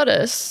to doubt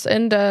us,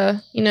 and,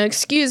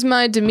 excuse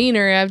my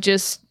demeanor, I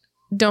just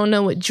don't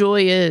know what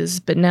joy is,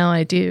 but now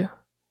I do.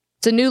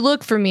 It's a new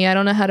look for me, I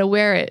don't know how to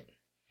wear it.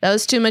 That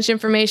was too much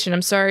information,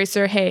 I'm sorry,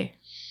 sir. Hey,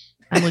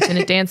 I'm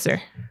Lieutenant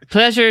Dancer.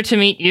 Pleasure to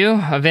meet you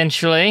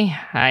eventually.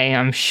 I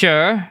am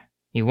sure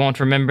you won't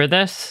remember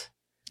this.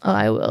 Oh,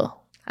 I will.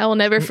 I will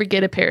never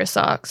forget a pair of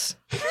socks.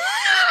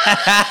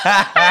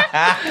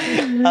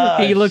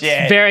 He looks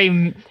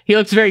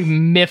very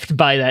miffed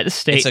by that It's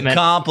statement. a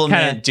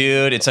compliment,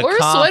 dude. It's a Or a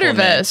compliment. sweater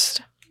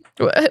vest.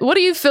 What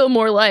do you feel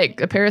more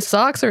like, a pair of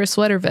socks or a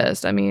sweater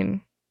vest? I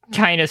mean...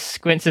 Kind of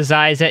squints his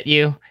eyes at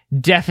you.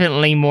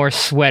 Definitely more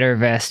sweater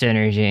vest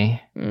energy.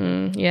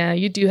 Yeah,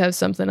 you do have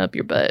something up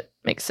your butt.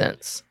 Makes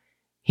sense.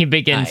 He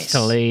begins Nice.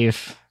 to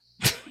leave.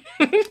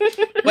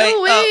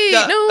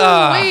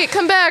 Wait,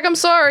 come back. I'm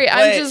sorry.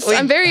 Wait.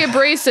 I'm very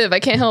abrasive. I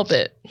can't help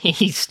it.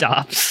 He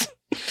stops.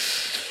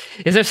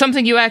 Is there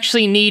something you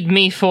actually need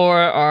me for,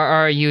 or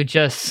are you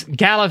just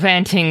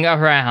gallivanting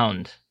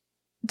around?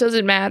 Does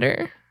it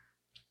matter?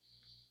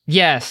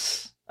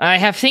 Yes, I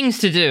have things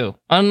to do,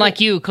 unlike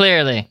you,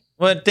 clearly.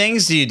 What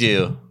things do you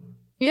do?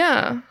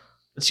 Yeah.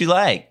 What you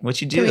like?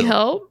 What you do? Can we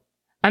help?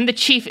 I'm the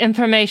Chief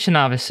Information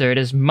Officer. It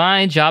is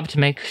my job to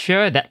make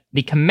sure that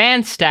the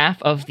command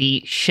staff of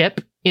the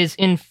ship is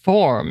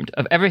informed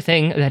of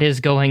everything that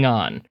is going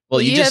on.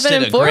 Well, you just haven't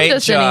did a informed great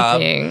us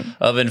job anything.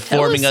 of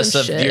informing Tell us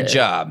us of some your shit.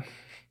 job.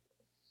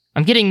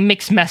 I'm getting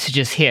mixed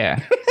messages here.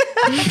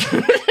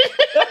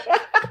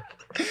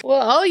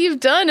 Well, all you've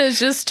done is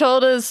just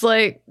told us,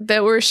 like,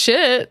 that we're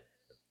shit,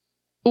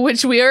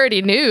 which we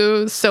already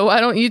knew, so why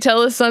don't you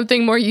tell us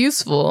something more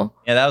useful?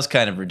 Yeah, that was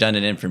kind of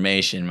redundant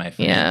information, my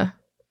friend.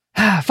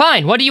 Yeah.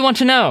 Fine, what do you want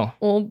to know?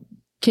 Well,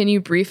 can you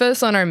brief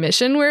us on our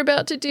mission we're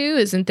about to do?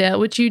 Isn't that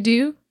what you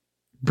do?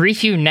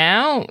 Brief you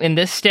now, in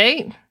this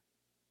state?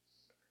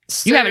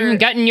 You haven't even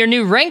gotten your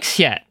new ranks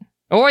yet,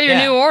 or your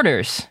Yeah. new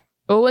orders.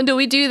 Well, when do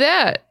we do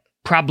that?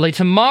 Probably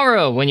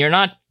tomorrow, when you're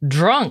not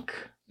drunk.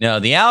 No,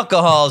 the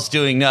alcohol's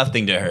doing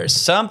nothing to her.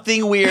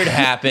 Something weird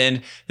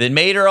happened that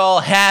made her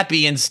all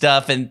happy and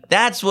stuff, and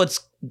that's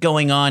what's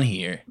going on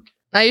here.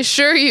 I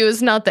assure you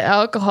it's not the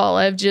alcohol.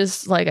 I've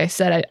just, like I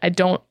said, I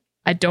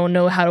don't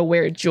know how to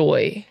wear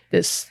joy.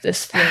 This thing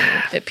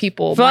that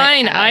people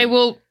Fine, might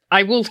have.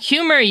 I will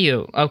humor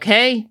you,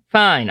 okay?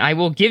 Fine, I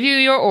will give you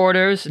your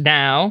orders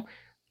now,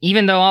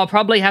 even though I'll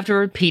probably have to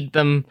repeat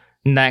them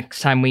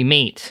next time we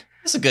meet.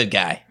 That's a good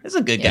guy. That's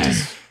a good Yeah, guy.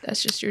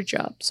 that's just your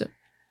job. So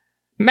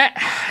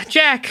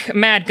Jack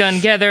Madgun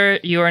Gether,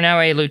 you are now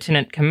a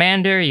lieutenant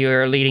commander. You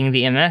are leading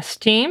the MS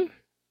team.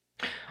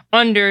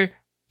 Under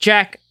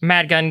Jack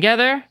Madgun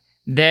Gether,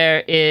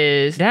 there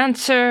is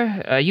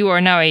Dancer. You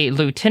are now a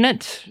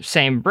lieutenant,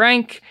 same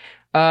rank.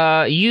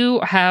 You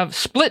have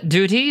split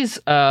duties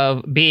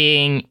of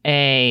being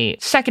a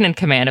second in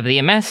command of the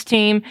MS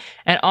team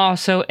and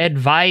also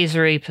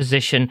advisory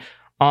position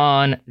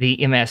on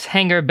the MS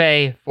hangar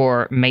bay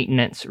for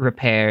maintenance,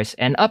 repairs,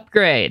 and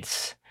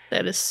upgrades.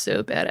 that is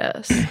so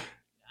badass.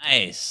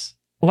 Nice.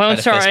 Lone Try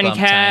to Star fist and bump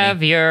Cav,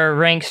 Tiny. your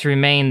ranks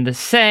remain the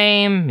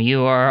same.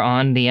 You are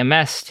on the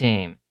MS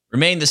team.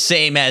 Remain the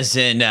same as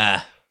in,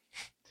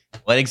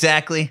 what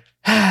exactly?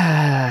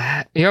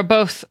 You're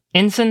both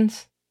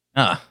ensigns?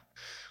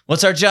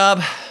 What's our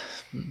job?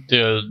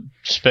 The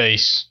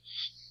space.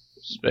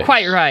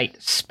 Quite right.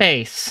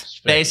 Space.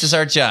 Space is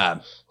our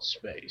job.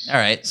 Space. All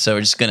right, so we're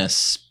just gonna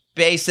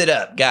space it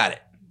up. Got it.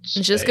 It's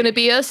just gonna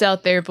be us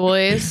out there,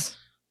 boys.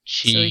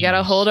 So we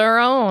gotta hold our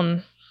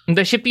own.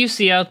 The ship you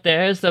see out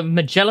there is the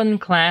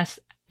Magellan-class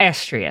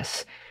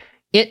Astrius.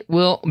 It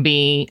will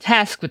be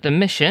tasked with the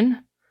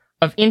mission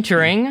of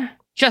entering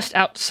just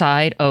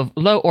outside of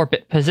low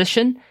orbit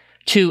position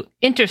to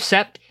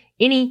intercept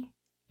any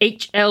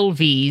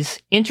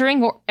HLVs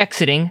entering or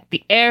exiting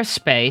the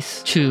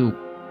airspace to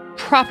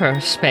proper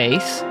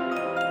space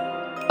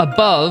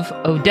above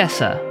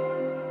Odessa,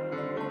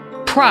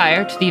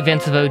 prior to the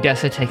events of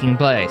Odessa taking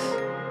place.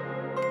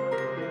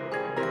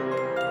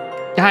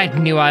 I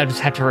knew I would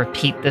just have to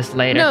repeat this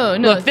later. No,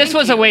 Look, this thank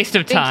was a you. waste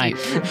of Thank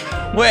time. you.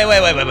 Wait.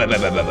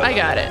 I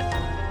got it.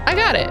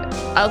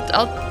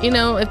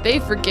 I'll if they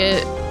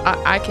forget,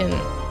 I can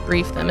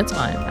brief them. It's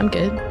fine. I'm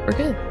good. We're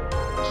good.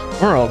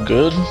 We're all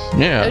good.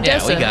 Yeah.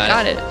 Odessa,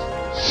 got it.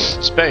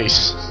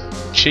 Space.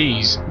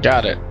 Cheese.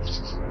 Got it.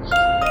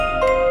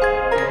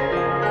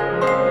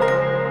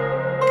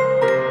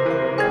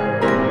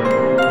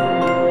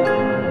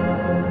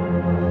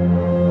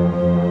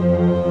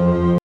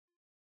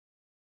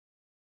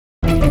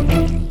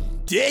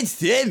 Dead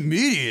set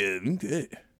medium.